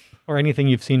 Or anything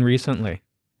you've seen recently.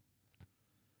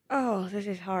 Oh, this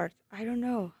is hard. I don't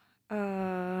know.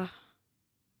 Trying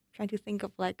to think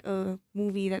of like a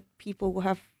movie that people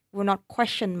will not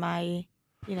question my,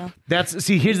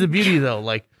 Here's the beauty though.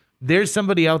 Like, there's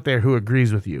somebody out there who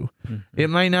agrees with you.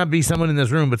 It might not be someone in this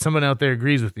room, but someone out there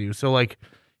agrees with you. So like,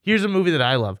 here's a movie that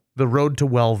I love, The Road to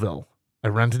Wellville. I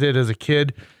rented it as a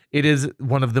kid. It is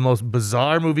one of the most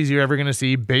bizarre movies you're ever going to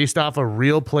see, based off a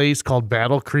real place called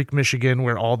Battle Creek, Michigan,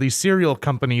 where all these cereal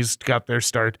companies got their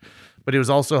start. But it was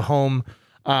also home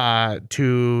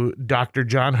to Dr.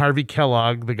 John Harvey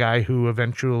Kellogg, the guy who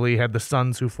eventually had the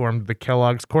sons who formed the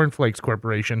Kellogg's Cornflakes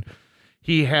Corporation.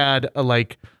 He had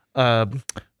this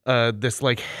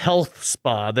like health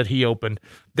spa that he opened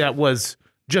that was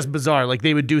just bizarre. Like,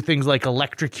 they would do things like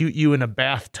electrocute you in a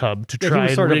bathtub to try he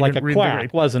was and sort of like a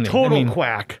quack, wasn't he? Total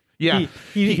quack. Yeah.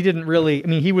 He didn't really,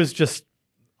 he was just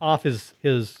off his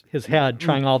head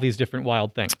trying all these different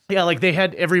wild things. Yeah, like they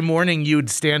had every morning you'd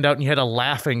stand out and you had a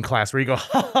laughing class where you go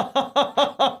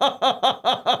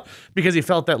because he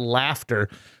felt that laughter.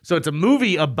 So it's a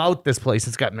movie about this place.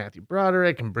 It's got Matthew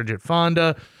Broderick and Bridget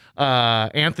Fonda.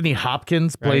 Anthony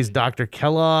Hopkins plays Dr.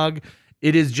 Kellogg.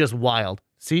 It is just wild.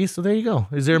 See, so there you go.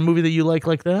 Is there a movie that you like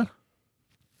that?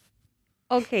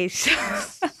 Okay, so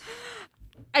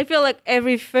I feel like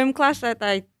every film class that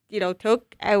I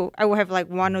took, I will have like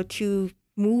 1 or 2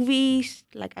 movies.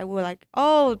 Like, I will like,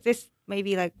 oh, this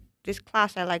maybe like this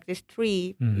class, I like this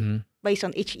 3 Mm-hmm. based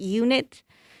on each unit.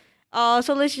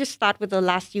 So let's just start with the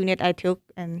last unit I took,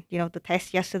 and the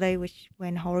test yesterday, which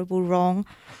went horrible wrong.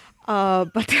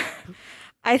 But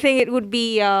I think it would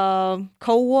be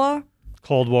Cold War.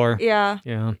 Cold War. Yeah,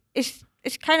 Yeah.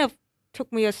 it's kind of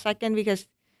took me a second because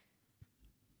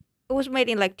it was made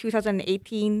in like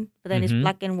 2018, but then it's Mhm.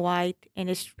 black and white, and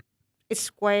it's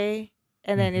square,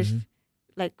 and then it's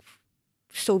like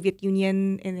Soviet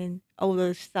Union, and then all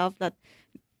the stuff that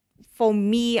for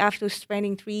me, after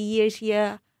spending 3 years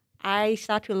here, I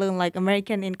start to learn like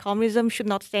American and communism should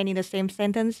not stand in the same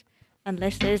sentence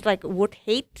unless there's like word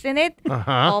hate in it,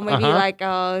 or maybe like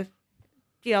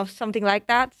something like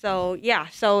that. So yeah,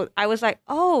 so I was like,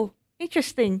 oh,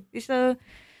 interesting. Did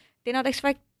not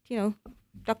expect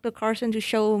Dr. Carlson to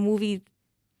show a movie,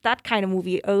 that kind of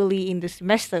movie early in the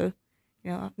semester.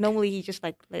 Normally he just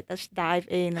like let us dive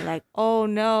in and like, oh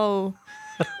no.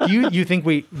 You think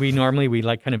we normally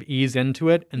like kind of ease into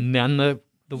it and then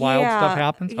the wild stuff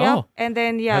happens? Yeah. Oh, And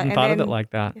then I hadn't thought of it like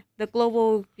that. The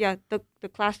global, the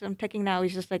class that I'm taking now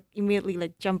is just like immediately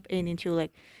like jump into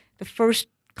like the first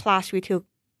class we took,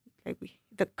 like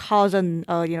the cousin,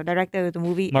 director of the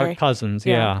movie. Mark Cousins,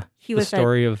 yeah. He The was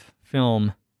story of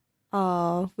film.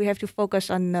 we have to focus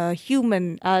on the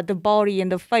human, the body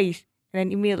and the face. And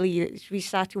then immediately we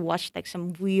start to watch like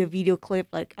some weird video clip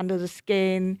like Under the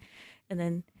Skin. And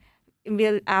then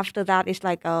immediately after that it's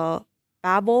like a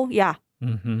Babel. Yeah.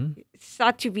 Mm-hmm. It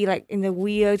started to be like in the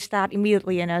weird start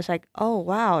immediately. And I was like, oh,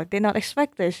 wow, I did not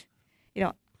expect this.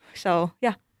 So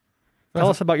yeah. Tell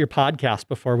us about your podcast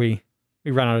before we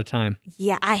run out of time.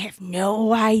 Yeah, I have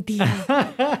no idea.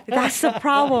 That's the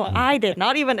problem. I did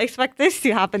not even expect this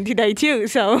to happen today too.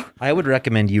 So I would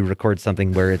recommend you record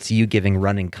something where it's you giving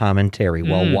running commentary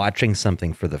while watching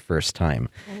something for the first time.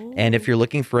 And if you're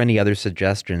looking for any other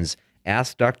suggestions,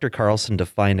 ask Dr. Carlson to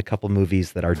find a couple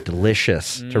movies that are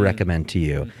delicious to recommend to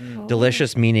you.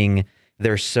 Delicious meaning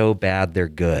they're so bad they're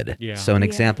good. Yeah. So an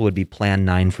example would be Plan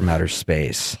 9 from Outer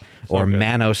Space or good.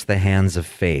 Manos, The Hands of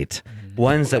Fate.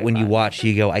 Ones that when you watch,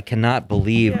 you go, I cannot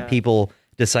believe people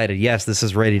decided, yes, this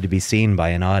is ready to be seen by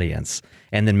an audience.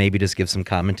 And then maybe just give some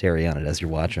commentary on it as you're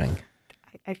watching.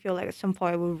 I feel like at some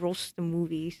point I will roast the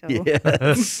movie. So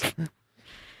Yes.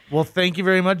 Well, thank you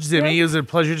very much, Zimy. It was a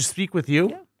pleasure to speak with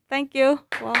you. thank you.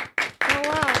 Well, oh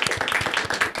wow.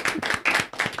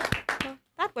 Well,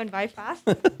 that went by fast.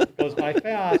 Goes by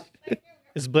fast.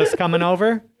 Is Bliss coming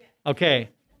over? Okay.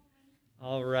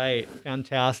 All right.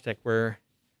 Fantastic.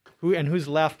 Who's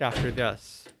left after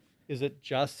this? Is it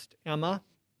just Emma?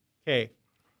 Okay.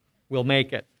 We'll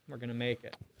make it. We're going to make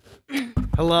it.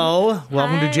 Hello.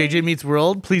 Welcome to Hi. JJ Meets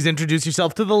World. Please introduce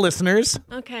yourself to the listeners.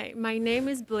 Okay, my name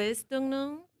is Bliss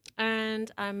Tungnung, and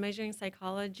I'm majoring in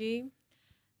psychology,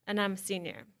 and I'm a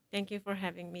senior. Thank you for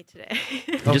having me today.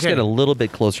 Just Okay. get a little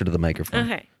bit closer to the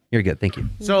microphone. Okay. You're good. Thank you.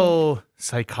 So,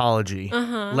 psychology.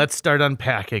 Let's start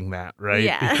unpacking that, right?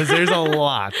 Yeah. Because there's a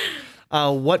lot.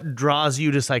 What draws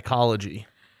you to psychology?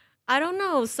 I don't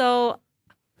know. So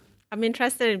I'm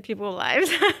interested in people's lives.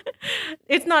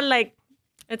 It's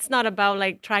not about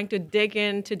like trying to dig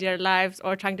into their lives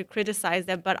or trying to criticize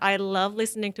them, but I love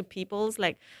listening to people's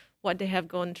like what they have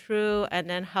gone through and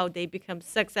then how they become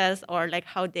success or like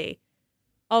how they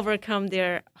overcome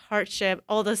their hardship,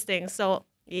 all those things. So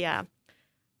yeah,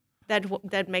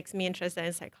 that makes me interested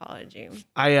in psychology.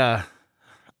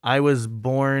 I was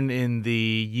born in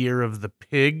the year of the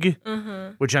pig,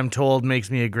 which I'm told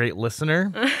makes me a great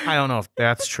listener. I don't know if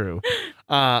that's true.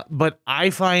 But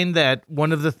I find that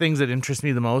one of the things that interests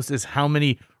me the most is how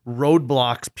many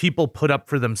roadblocks people put up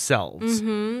for themselves.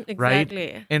 Exactly.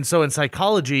 Right? And so in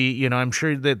psychology, I'm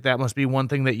sure that must be one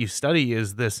thing that you study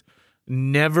is this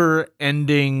never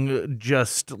ending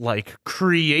just like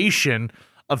creation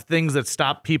of things that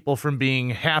stop people from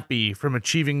being happy, from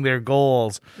achieving their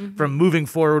goals, from moving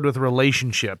forward with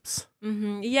relationships.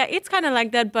 Yeah, it's kind of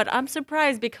like that, but I'm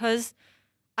surprised because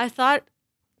I thought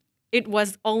it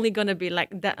was only going to be like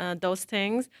those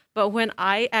things. But when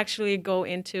I actually go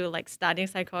into like studying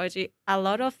psychology, a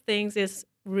lot of things is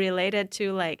related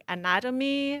to like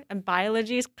anatomy and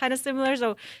biology is kind of similar.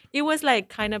 So it was like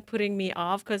kind of putting me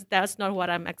off because that's not what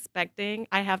I'm expecting.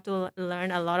 I have to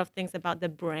learn a lot of things about the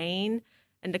brain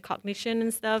and the cognition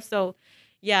and stuff. So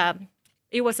yeah,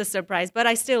 it was a surprise, but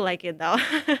I still like it though.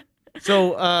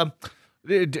 So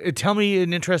tell me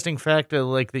an interesting fact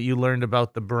like that you learned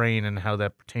about the brain and how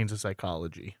that pertains to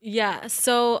psychology. Yeah.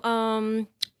 So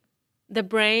the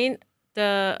brain,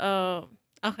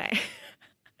 okay.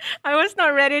 I was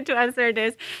not ready to answer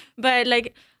this, but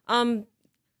like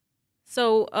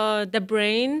so the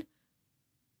brain.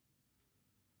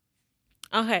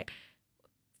 Okay.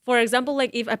 for example,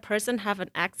 like if a person have an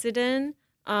accident,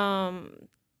 and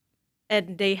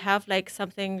they have like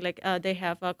something like they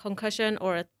have a concussion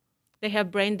or they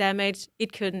have brain damage,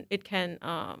 it can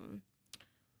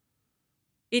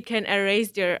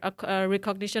erase their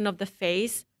recognition of the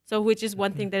face. So which is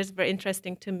one thing that is very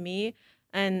interesting to me,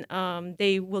 and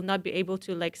they will not be able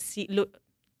to like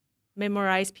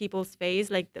memorize people's face.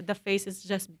 Like the face is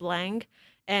just blank,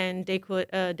 and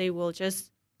they will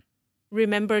just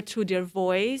remember through their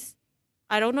voice.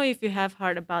 I don't know if you have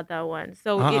heard about that one.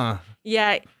 So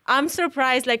I'm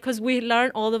surprised, like, because we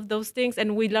learn all of those things,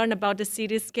 and we learn about the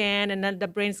CT scan and then the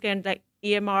brain scan, like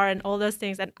EMR and all those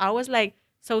things. And I was like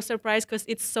so surprised because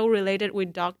it's so related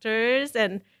with doctors,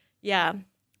 and yeah,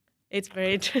 it's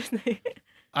very interesting.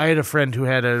 I had a friend who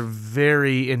had a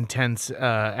very intense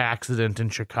accident in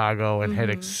Chicago and had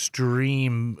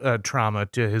extreme trauma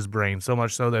to his brain, so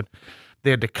much so that they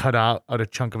had to cut out a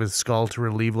chunk of his skull to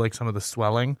relieve like some of the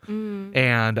swelling.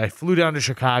 And I flew down to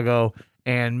Chicago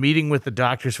and meeting with the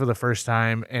doctors for the first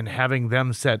time and having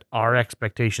them set our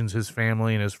expectations, his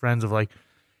family and his friends, of like,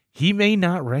 he may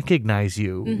not recognize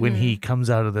you when he comes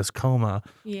out of this coma,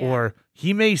 or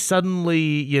he may suddenly,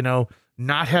 you know,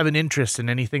 not have an interest in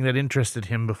anything that interested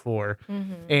him before.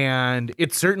 And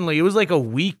it was like a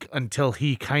week until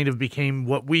he kind of became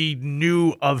what we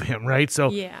knew of him, right?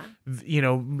 So, you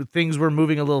know, things were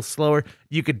moving a little slower.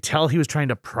 You could tell he was trying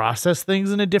to process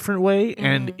things in a different way,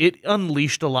 and it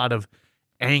unleashed a lot of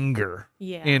anger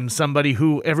in somebody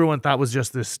who everyone thought was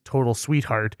just this total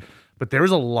sweetheart. But there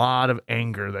was a lot of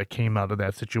anger that came out of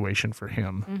that situation for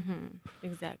him.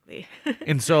 Exactly.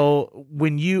 And so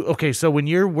when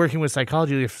you're working with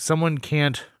psychology, if someone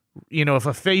can't, you know, if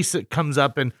a face comes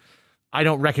up and I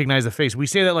don't recognize a face, we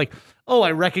say that like, oh,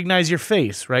 I recognize your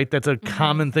face, right? That's a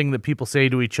common thing that people say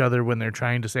to each other when they're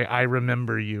trying to say, I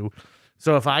remember you.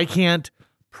 So if I can't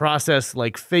process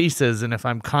like faces, and if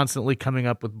I'm constantly coming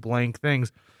up with blank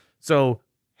things, so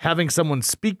having someone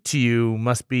speak to you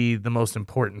must be the most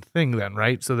important thing then,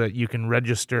 right? So that you can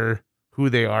register who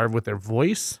they are with their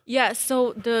voice. Yeah,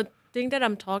 so the thing that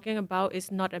I'm talking about is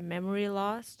not a memory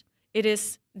loss. It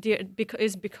is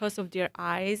because of their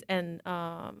eyes and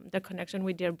the connection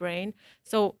with their brain.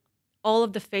 So all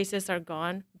of the faces are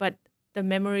gone, but the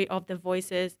memory of the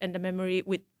voices and the memory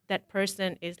with that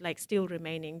person is like still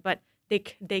remaining, but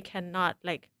they cannot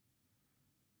like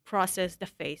process the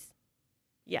face.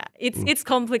 Yeah, it's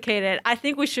complicated. I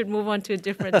think we should move on to a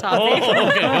different topic.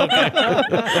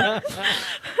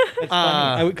 It's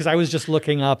funny because I was just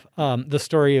looking up the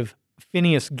story of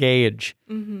Phineas Gage.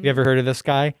 You ever heard of this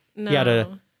guy? No. He had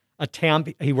a tamp.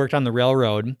 He worked on the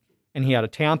railroad, and he had a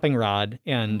tamping rod,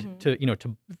 and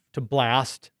to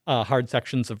blast hard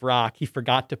sections of rock, he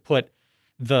forgot to put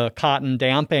the cotton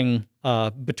damping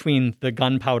between the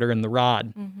gunpowder and the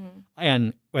rod.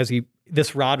 And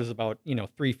this rod was about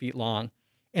 3 feet long.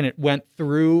 And it went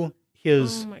through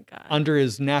his under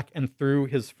his neck and through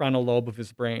his frontal lobe of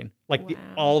his brain, like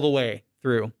all the way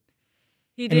through.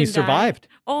 And he survived.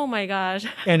 Oh my gosh!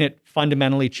 And it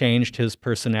fundamentally changed his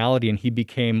personality, and he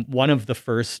became one of the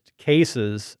first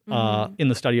cases in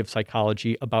the study of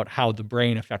psychology about how the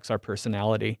brain affects our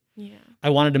personality. Yeah.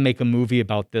 I wanted to make a movie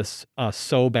about this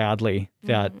so badly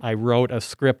that I wrote a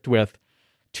script with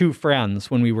 2 friends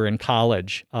when we were in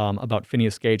college about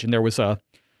Phineas Gage, and there was a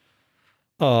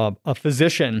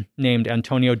physician named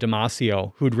Antonio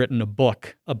Damasio who'd written a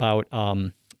book about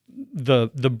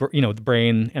the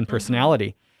brain and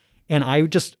personality. And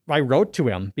I wrote to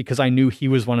him because I knew he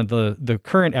was one of the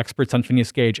current experts on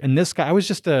Phineas Gage. And this guy, I was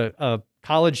just a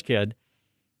college kid.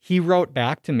 He wrote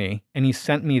back to me and he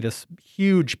sent me this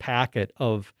huge packet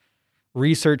of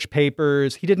research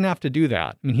papers. He didn't have to do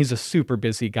that. I mean, he's a super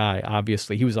busy guy,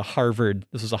 obviously. This was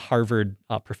a Harvard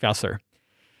professor.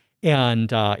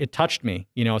 And it touched me,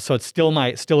 so it's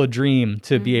still a dream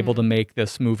to be able to make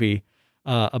this movie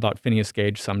about Phineas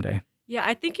Gage someday. Yeah,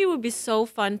 I think it would be so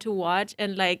fun to watch,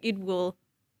 and like it will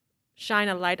shine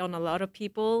a light on a lot of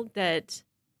people that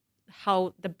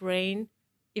how the brain,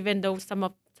 even though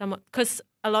because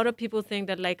a lot of people think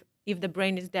that like if the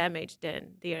brain is damaged,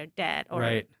 then they are dead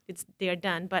or they are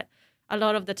done. But a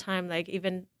lot of the time, like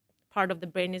even part of the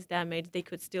brain is damaged, they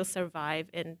could still survive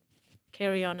and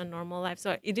carry on a normal life.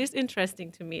 So it is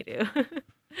interesting to me too.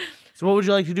 So what would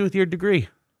you like to do with your degree?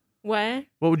 What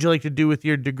would you like to do with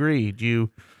your degree? Do you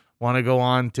want to go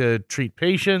on to treat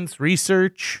patients,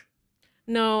 research?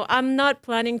 No, I'm not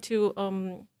planning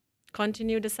to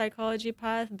continue the psychology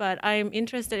path, but I'm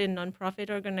interested in nonprofit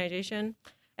organization.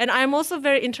 And I'm also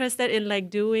very interested in like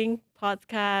doing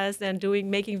podcasts and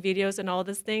making videos and all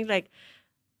these things. Like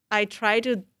I try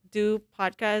to do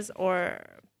podcasts or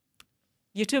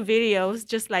YouTube videos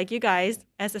just like you guys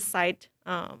as a side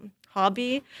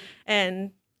hobby,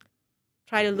 and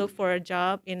try to look for a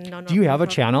job in non. Do you have a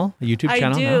channel, a YouTube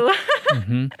channel? I do.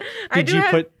 Mm-hmm. I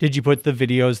do Did you put the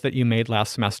videos that you made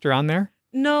last semester on there?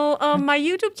 No, my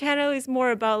YouTube channel is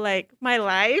more about like my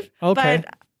life. Okay.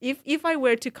 But if I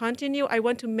were to continue, I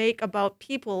want to make about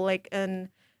people like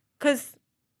because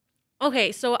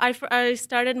so I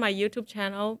started my YouTube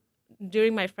channel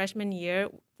during my freshman year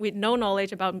with no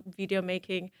knowledge about video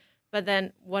making, but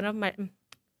then one of my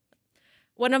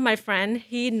friend,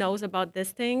 he knows about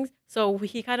these things, so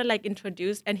he kind of like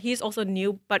introduced, and he's also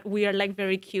new, but we are like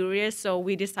very curious, so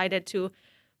we decided to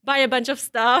buy a bunch of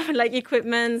stuff like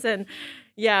equipments, and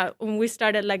we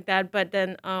started like that. But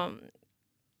then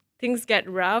things get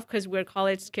rough because we're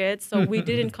college kids, so we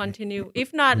didn't continue.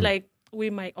 If not, like we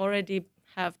might already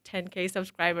have 10K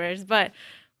subscribers, but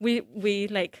we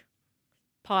like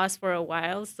paused for a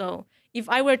while. So if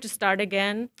I were to start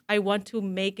again, I want to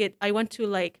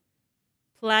like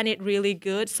plan it really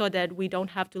good so that we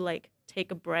don't have to like take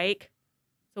a break,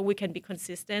 so we can be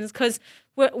consistent. Because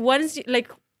once like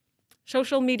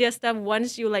social media stuff,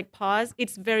 once you like pause,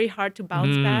 it's very hard to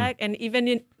bounce back, and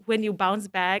even when you bounce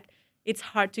back, it's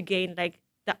hard to gain like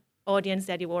the audience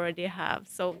that you already have.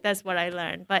 So that's what I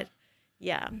learned. But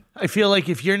yeah, I feel like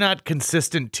if you're not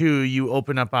consistent too, you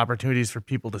open up opportunities for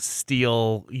people to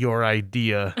steal your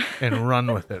idea and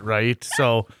run with it, right?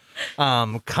 So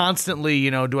constantly,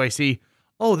 do I see,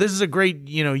 oh, this is a great,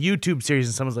 YouTube series,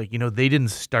 and someone's like, they didn't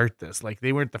start this. Like,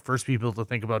 they weren't the first people to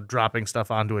think about dropping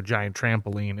stuff onto a giant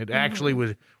trampoline. It actually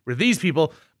were these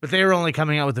people, but they were only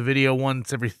coming out with a video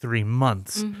once every 3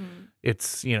 months.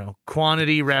 It's,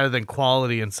 quantity rather than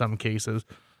quality in some cases.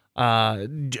 So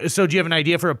do you have an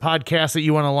idea for a podcast that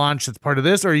you want to launch that's part of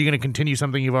this, or are you going to continue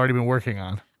something you've already been working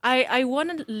on? I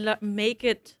want to make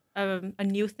it a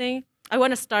new thing. I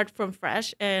want to start from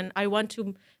fresh, and I want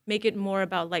to make it more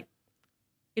about like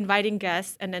inviting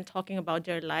guests and then talking about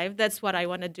their life. That's what I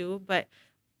want to do. But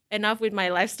enough with my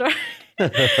life story.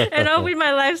 Enough with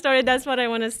my life story. That's what I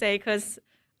want to say, because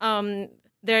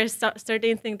there's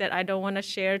certain things that I don't want to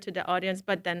share to the audience,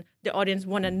 but then the audience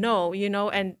want to know,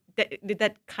 and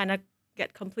that kind of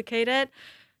get complicated.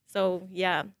 So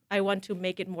yeah, I want to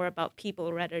make it more about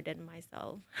people rather than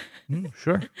myself.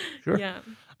 Sure. Yeah.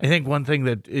 I think one thing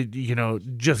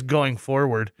that, just going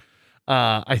forward,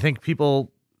 I think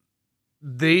people,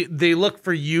 they look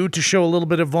for you to show a little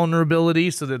bit of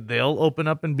vulnerability so that they'll open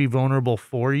up and be vulnerable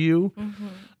for you.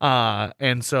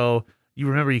 And so you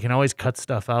remember, you can always cut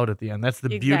stuff out at the end. That's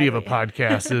the beauty of a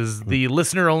podcast, is the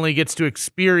listener only gets to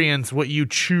experience what you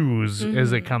choose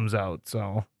as it comes out.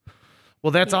 So,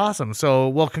 well, that's awesome. So,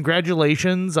 well,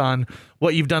 congratulations on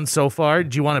what you've done so far.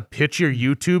 Do you want to pitch your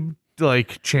YouTube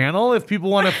channel if people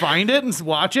want to find it and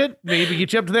watch it? Maybe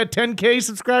get you up to that 10K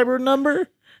subscriber number?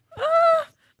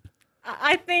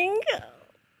 I think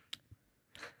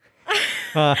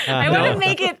I want to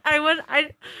make it.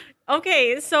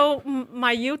 Okay, so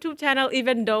my YouTube channel,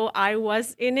 even though I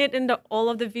was in it in all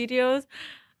of the videos,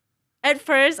 at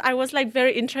first I was like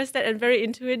very interested and very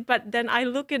into it, but then I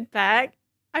look it back,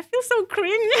 I feel so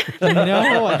cringe.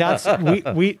 No, that's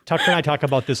we Tucker and I talk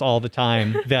about this all the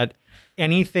time, that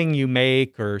anything you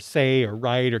make or say or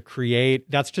write or create,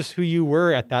 that's just who you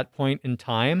were at that point in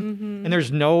time. And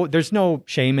there's no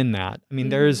shame in that. I mean,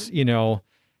 there's,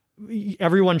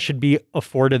 everyone should be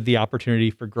afforded the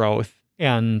opportunity for growth.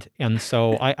 And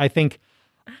so I think,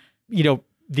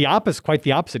 quite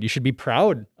the opposite. You should be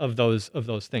proud of those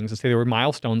things and say there were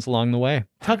milestones along the way.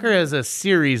 Tucker has a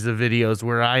series of videos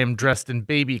where I am dressed in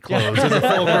baby clothes as a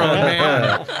full-grown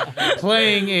man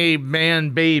playing a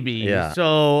man baby. Yeah.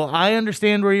 So I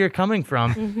understand where you're coming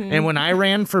from. And when I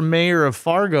ran for mayor of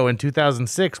Fargo in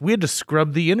 2006, we had to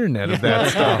scrub the internet of that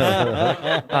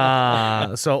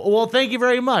stuff. Well, thank you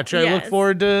very much. I look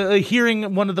forward to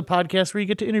hearing one of the podcasts where you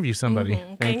get to interview somebody.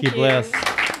 Thank you, Bliss.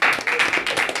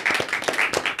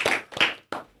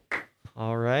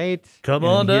 All right. Come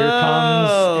on Here down.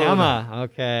 comes Emma.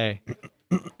 Okay.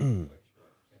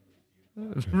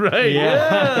 Right.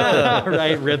 Yeah.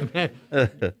 Right. Rhythmic.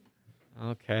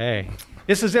 Okay.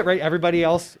 This is it, right? Everybody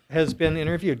else has been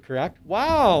interviewed, correct?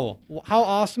 Wow. How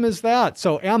awesome is that?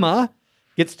 So Emma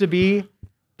gets to be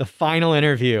the final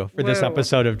interview for this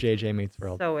episode of JJ Meets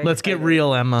World. So Let's get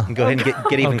real, Emma. Go ahead and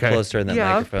get even Okay. closer in that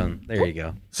microphone. There you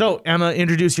go. So, Emma,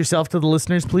 introduce yourself to the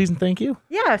listeners, please, and thank you.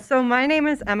 Yeah, so my name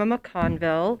is Emma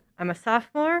McConville. I'm a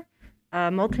sophomore,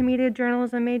 multimedia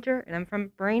journalism major, and I'm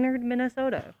from Brainerd,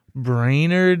 Minnesota.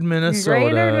 Brainerd, Minnesota.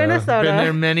 Brainerd, Minnesota. Been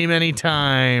there many, many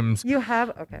times. You have?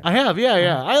 Okay. I have,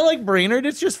 yeah. I like Brainerd.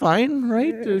 It's just fine,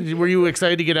 right? Were you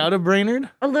excited to get out of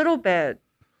Brainerd? A little bit.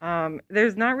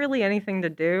 There's not really anything to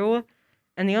do.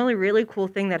 And the only really cool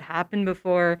thing that happened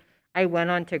before I went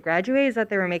on to graduate is that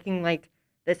they were making like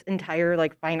this entire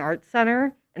like fine arts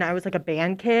center. And I was like a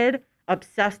band kid,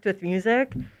 obsessed with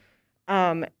music.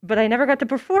 But I never got to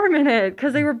perform in it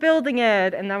because they were building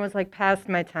it. And that was like past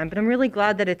my time. But I'm really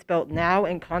glad that it's built now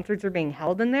and concerts are being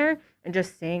held in there. And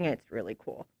just seeing it's really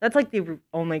cool. That's like the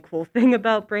only cool thing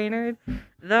about Brainerd.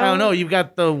 Though, I don't know. You've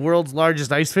got the world's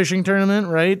largest ice fishing tournament,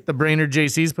 right? The Brainerd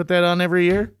JCs put that on every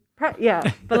year. Yeah,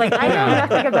 but like I know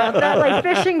nothing about that. Like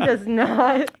fishing does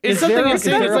not. It's Is something there,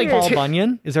 insane. is there It's a like Paul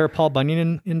Bunyan? Is there a Paul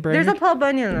Bunyan in Brainerd? There's a Paul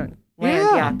Bunyan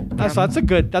land. Yeah. So that's a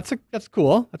good. That's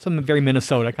cool. That's a very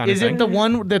Minnesota kind of Is thing. it the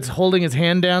one that's holding his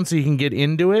hand down so you can get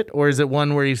into it, or is it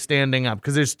one where he's standing up?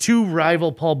 Because there's two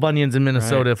rival Paul Bunyans in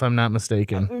Minnesota, if I'm not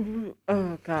mistaken.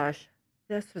 Oh gosh,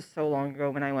 this was so long ago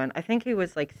when I went. I think he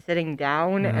was like sitting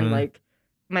down and like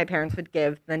my parents would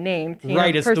give the name to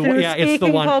Right, the it's the person who's it's the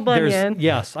speaking one. Paul Bunyan.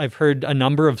 Yes, I've heard a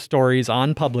number of stories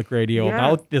on public radio Yeah.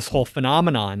 about this whole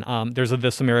phenomenon. There's a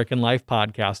This American Life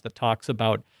podcast that talks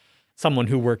about someone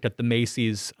who worked at the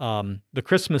Macy's, the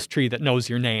Christmas tree that knows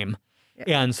your name,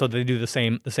 and so they do the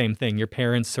same thing. Your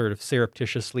parents sort of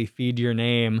surreptitiously feed your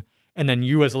name, and then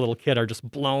you as a little kid are just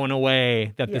blown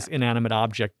away that this inanimate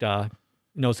object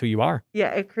knows who you are.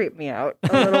 Yeah, it creeped me out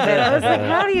a little bit. I was like,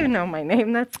 how do you know my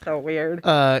name? That's so weird.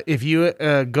 If you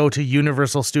go to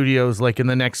Universal Studios like in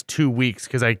the next 2 weeks,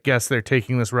 because I guess they're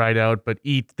taking this ride out, but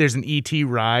there's an ET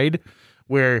ride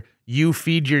where you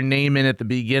feed your name in at the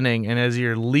beginning, and as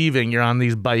you're leaving, you're on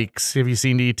these bikes. Have you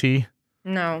seen ET?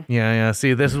 No. Yeah.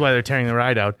 See, this is why they're tearing the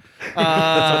ride out. That's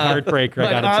a heartbreaker, I But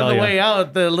gotta on tell the you. way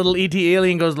out, the little ET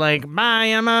alien goes like, "Bye,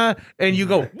 Emma," and you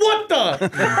go, "What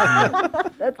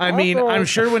the?" That's I mean, awful. I'm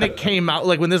sure when it came out,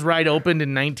 like when this ride opened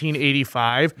in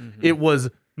 1985, it was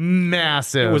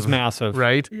massive. It was massive.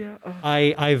 right? Yeah. Oh.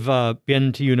 I've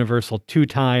been to Universal 2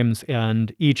 times,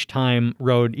 and each time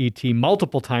rode ET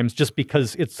multiple times just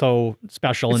because it's so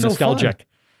special It's and so fun. nostalgic.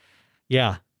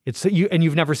 Yeah, it's you, and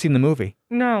you've never seen the movie.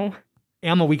 No.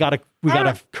 Emma, we gotta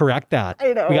correct that.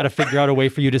 I know. We gotta figure out a way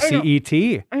for you to I know. see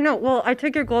ET. I know. Well, I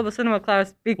took your global cinema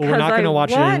class because Well, we're not I gonna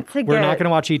watch want it. to We're get... not gonna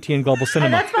watch ET in global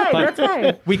cinema. That's fine. But That's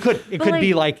fine. we could. It But, could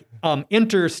be like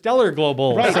interstellar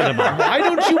global cinema. Why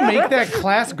don't you make that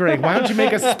class, Greg? Why don't you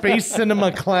make a space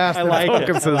cinema class I that like it.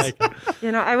 focuses? I like it.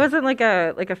 You know, I wasn't like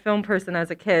a film person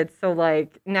as a kid, so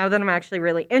like now that I'm actually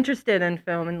really interested in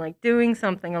film and like doing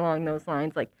something along those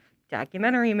lines, like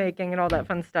documentary making and all that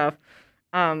fun stuff,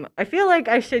 I feel like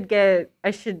I should get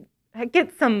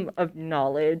some of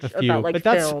knowledge A few. about like But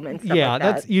that's- film and stuff yeah, like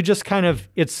that. that's you just kind of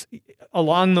it's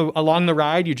along the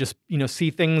ride. You just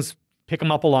see things, pick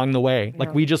them up along the way. Like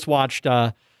Yeah. we just watched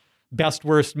Best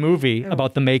Worst Movie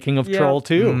about the making of Yeah. Troll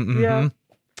 2. Mm-hmm. Yeah.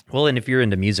 Well, and if you're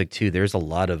into music too, there's a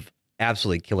lot of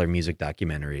absolutely killer music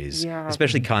documentaries, Yeah.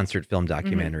 especially concert film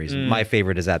documentaries. My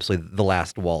favorite is absolutely The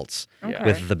Last Waltz Okay.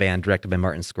 with the band directed by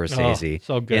Martin Scorsese. Oh,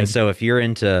 so good. And so if you're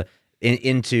into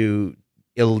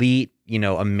elite,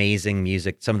 amazing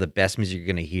music, some of the best music you're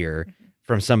going to hear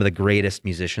from some of the greatest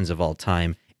musicians of all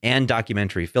time, and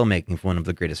documentary filmmaking from one of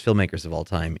the greatest filmmakers of all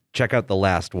time, check out The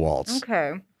Last Waltz.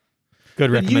 Okay. Good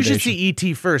You recommendation. should see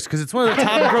ET first because it's one of the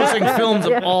top-grossing films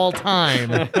of all time.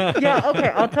 Yeah, okay,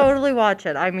 I'll totally watch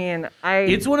it. I mean,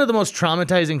 It's one of the most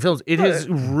traumatizing films. It has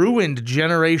ruined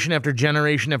generation after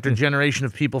generation after generation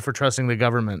of people for trusting the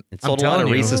government. It I'm sold a lot of telling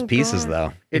you. Reese's Oh, Pieces, God.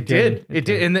 though. It did.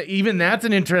 And even that's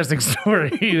an interesting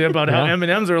story about how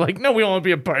M&Ms are like, no, we don't want to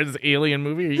be a part of this alien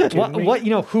movie. Are you kidding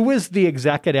me? Who was the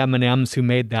exec at M&M's who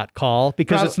made that call?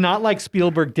 Because Prob- it's not like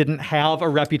Spielberg didn't have a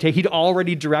reputation. He'd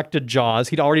already directed Jaws.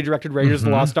 He'd already directed Raiders of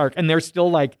the Lost Ark. And they're still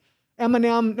like,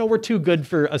 M&M, no, we're too good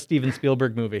for a Steven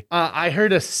Spielberg movie. I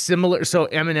heard a similar. So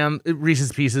M&M,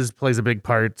 Reese's Pieces plays a big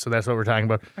part. So that's what we're talking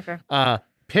about. Okay.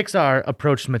 Pixar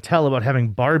approached Mattel about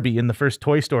having Barbie in the first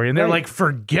Toy Story, and they're like,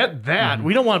 "Forget that.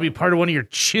 We don't want to be part of one of your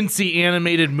chintzy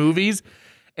animated movies."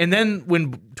 And then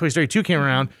when Toy Story 2 came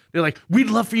around, they're like, "We'd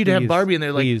love for you to have Please, Barbie," and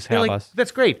please they're have like, us.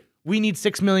 "That's great. We need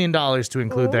 $6 million to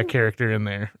include that character in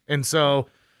there." And so,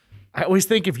 I always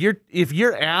think if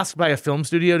you're asked by a film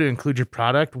studio to include your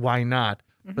product, why not?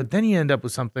 But then you end up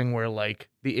with something where like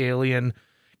the alien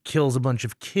kills a bunch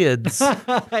of kids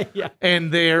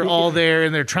and they're all there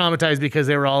and they're traumatized because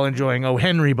they were all enjoying O.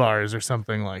 Henry bars or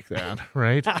something like that,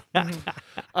 right?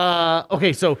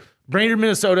 Okay, so Brainerd,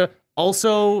 Minnesota,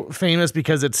 also famous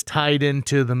because it's tied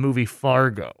into the movie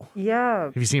Fargo. Yeah.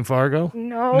 Have you seen Fargo?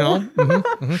 No. No?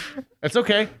 That's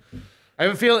okay. I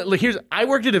have a feeling, like, I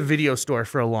worked at a video store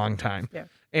for a long time. Yeah.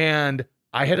 And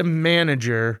I had a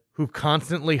manager who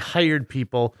constantly hired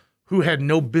people who had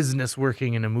no business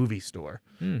working in a movie store.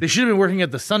 They should have been working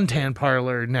at the suntan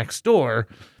parlor next door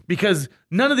because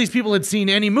none of these people had seen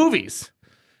any movies.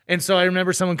 And so I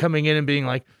remember someone coming in and being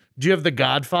like, do you have The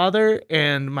Godfather?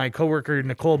 And my coworker,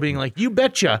 Nicole, being like, you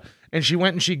betcha. And she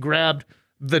went and she grabbed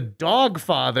The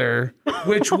Dogfather,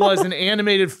 which was an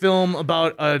animated film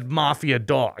about a mafia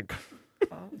dog.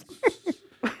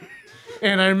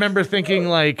 And I remember thinking,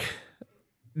 like,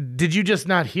 did you just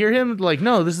not hear him? Like,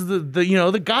 no, this is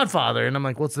the Godfather. And I'm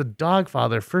like, well, it's The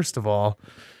Dogfather, first of all.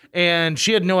 And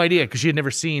she had no idea because she had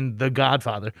never seen The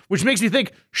Godfather, which makes me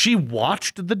think she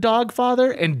watched The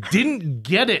Dogfather and didn't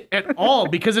get it at all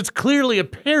because it's clearly a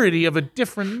parody of a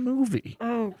different movie.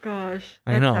 Oh gosh.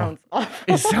 I know. Sounds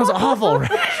awful. It sounds awful,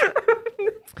 right?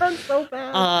 It sounds so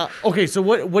bad. Okay, so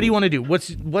what do you want to do?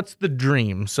 What's the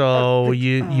dream? So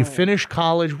you finish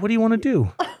college. What do you want to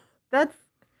do? That's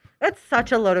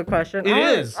such a loaded question. It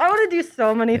is. I want to do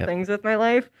so many things with my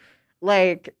life.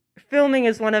 Like, filming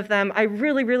is one of them. I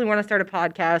really, really want to start a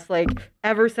podcast. Like,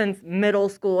 ever since middle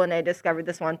school, and I discovered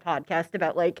this one podcast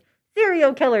about like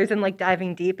serial killers and like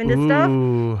diving deep into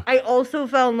stuff. I also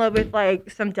fell in love with like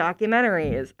some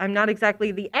documentaries. I'm not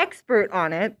exactly the expert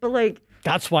on it, but like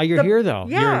That's why you're here, though.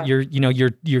 Yeah.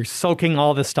 You're soaking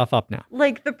all this stuff up now.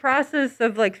 like the process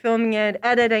of like filming it,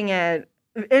 editing it,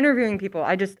 interviewing people.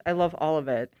 I love all of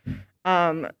it.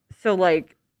 So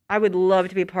like I would love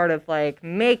to be part of like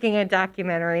making a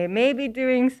documentary, maybe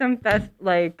doing some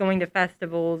going to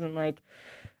festivals and like,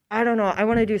 I don't know. I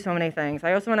want to do so many things.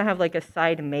 I also want to have like a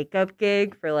side makeup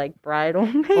gig for like bridal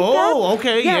makeup. Oh,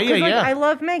 okay. Yeah. Like, I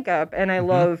love makeup and I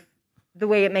love the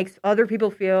way it makes other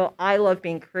people feel. I love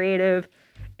being creative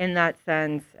in that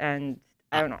sense. And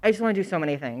I don't know. I just want to do so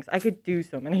many things. I could do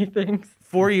so many things.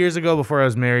 4 years ago, before I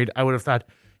was married, I would have thought,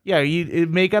 yeah,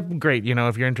 makeup, great,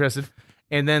 if you're interested.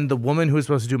 And then the woman who was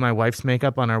supposed to do my wife's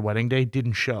makeup on our wedding day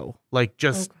didn't show. Like,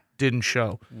 just didn't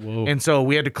show. Whoa. And so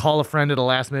we had to call a friend at the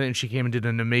last minute, and she came and did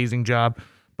an amazing job.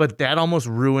 But that almost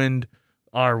ruined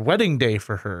our wedding day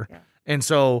for her. Yeah. And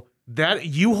so that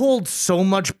you hold so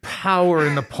much power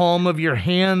in the palm of your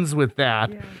hands with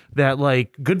that, that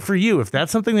like, good for you. If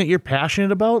that's something that you're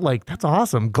passionate about, like, that's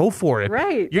awesome. Go for it.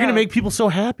 Right. You're going to make people so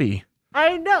happy.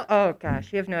 I know. Oh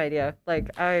gosh, you have no idea.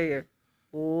 Like, I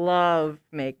love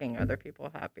making other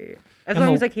people happy. As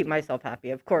long as I keep myself happy,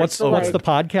 of course. What's the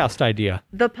podcast idea?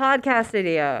 The podcast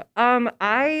idea.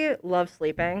 I love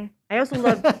sleeping. I also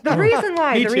love the reason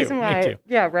why. Me the too, reason me why. too.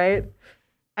 Yeah, right.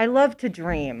 I love to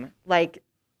dream. Like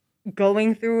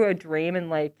going through a dream and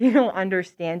like,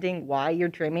 understanding why you're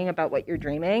dreaming about what you're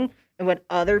dreaming and what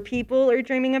other people are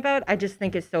dreaming about. I just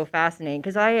think is so fascinating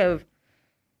because I have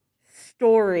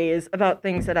stories about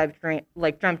things that I've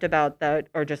dreamt about that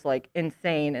are just like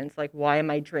insane, and it's like, why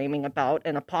am I dreaming about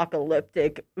an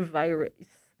apocalyptic virus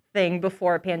thing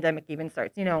before a pandemic even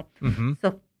starts?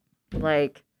 So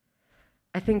like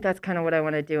I think that's kind of what I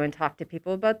want to do, and talk to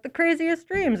people about the craziest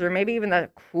dreams, or maybe even the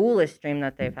coolest dream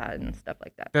that they've had and stuff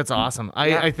like that. That's awesome.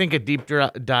 I think a deep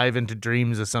dive into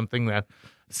dreams is something that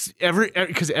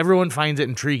because everyone finds it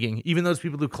intriguing. Even those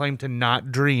people who claim to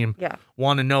not dream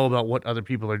want to know about what other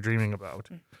people are dreaming about.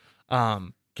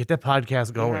 Get that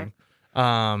podcast going.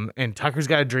 And Tucker's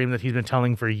got a dream that he's been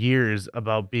telling for years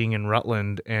about being in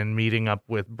Rutland and meeting up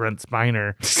with Brent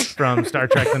Spiner from Star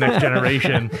Trek: The Next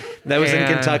Generation. That was in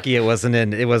Kentucky. It wasn't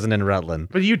in Rutland.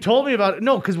 But you told me about it.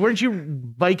 No, because weren't you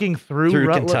biking through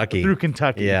Rutland? Kentucky? Through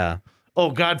Kentucky. Yeah. Oh,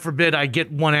 God forbid I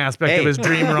get one aspect of his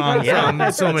dream wrong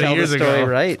from so many years ago.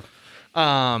 Right.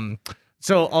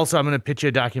 So also, I'm going to pitch you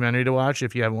a documentary to watch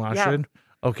if you haven't watched it.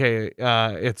 Okay,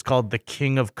 it's called The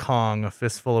King of Kong, A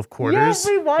Fistful of Quarters.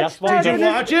 Yeah, we watched that. Did you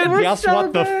watch it? Guess so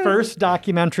what? The good. first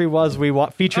documentary was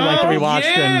feature length that we watched.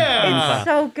 Yeah.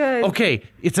 So good. Okay,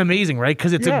 it's amazing, right?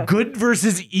 Because it's a good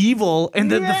versus evil,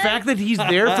 and the fact that he's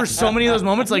there for so many of those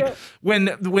moments, like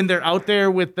when they're out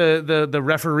there with the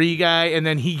referee guy, and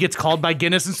then he gets called by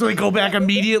Guinness, and so they go back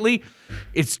immediately.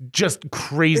 It's just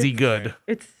crazy good.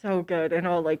 It's so good, and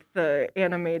all like the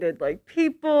animated like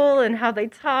people and how they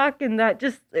talk, and that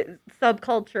just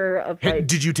subculture of like.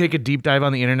 Did you take a deep dive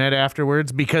on the internet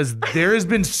afterwards? Because there has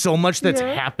been so much that's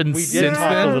happened We since did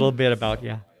talk then. a little bit about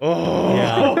Billy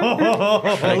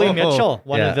Mitchell.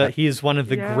 He's one of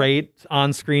the great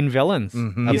on-screen villains.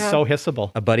 He's so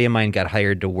hissable. A buddy of mine got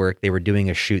hired to work. They were doing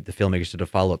a shoot. The filmmakers did a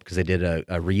follow-up because they did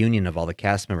a reunion of all the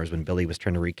cast members when Billy was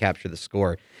trying to recapture the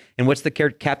score. And what's the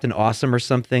character? Captain Awesome or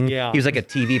something? Yeah. He was like a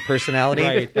TV personality.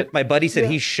 Right. My buddy said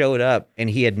he showed up and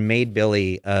he had made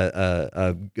Billy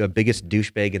a biggest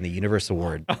douchebag in the Universe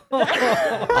Award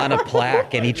on a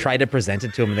plaque, and he tried to present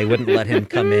it to him, and they wouldn't let him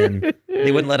come in.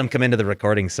 They wouldn't let him come into the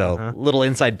recording. So little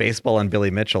inside baseball on Billy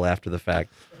Mitchell after the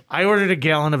fact. I ordered a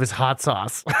gallon of his hot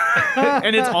sauce,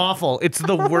 and it's awful. It's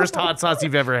the worst hot sauce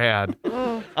you've ever had.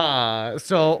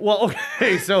 So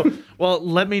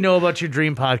let me know about your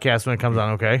dream podcast when it comes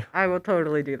on, okay? I will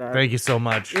totally do that. Thank you so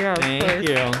much. Yeah, of Thank course.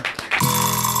 you.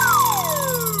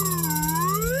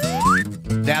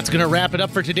 That's going to wrap it up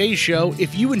for today's show.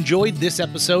 If you enjoyed this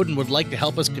episode and would like to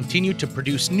help us continue to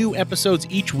produce new episodes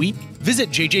each week, visit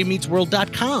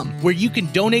jjmeetsworld.com, where you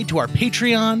can donate to our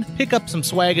Patreon, pick up some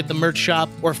swag at the merch shop,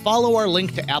 or follow our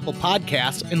link to Apple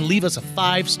Podcasts and leave us a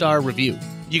 5-star review.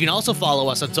 You can also follow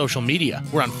us on social media.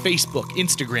 We're on Facebook,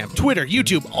 Instagram, Twitter,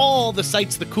 YouTube, all the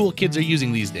sites the cool kids are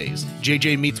using these days.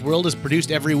 JJ Meets World is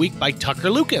produced every week by Tucker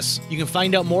Lucas. You can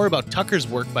find out more about Tucker's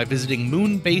work by visiting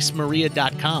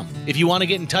moonbasemaria.com. If you want to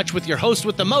get in touch with your host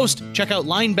with the most, check out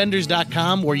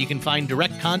linebenders.com, where you can find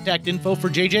direct contact info for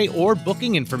JJ or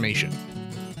booking information.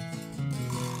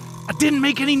 I didn't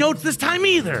make any notes this time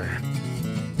either.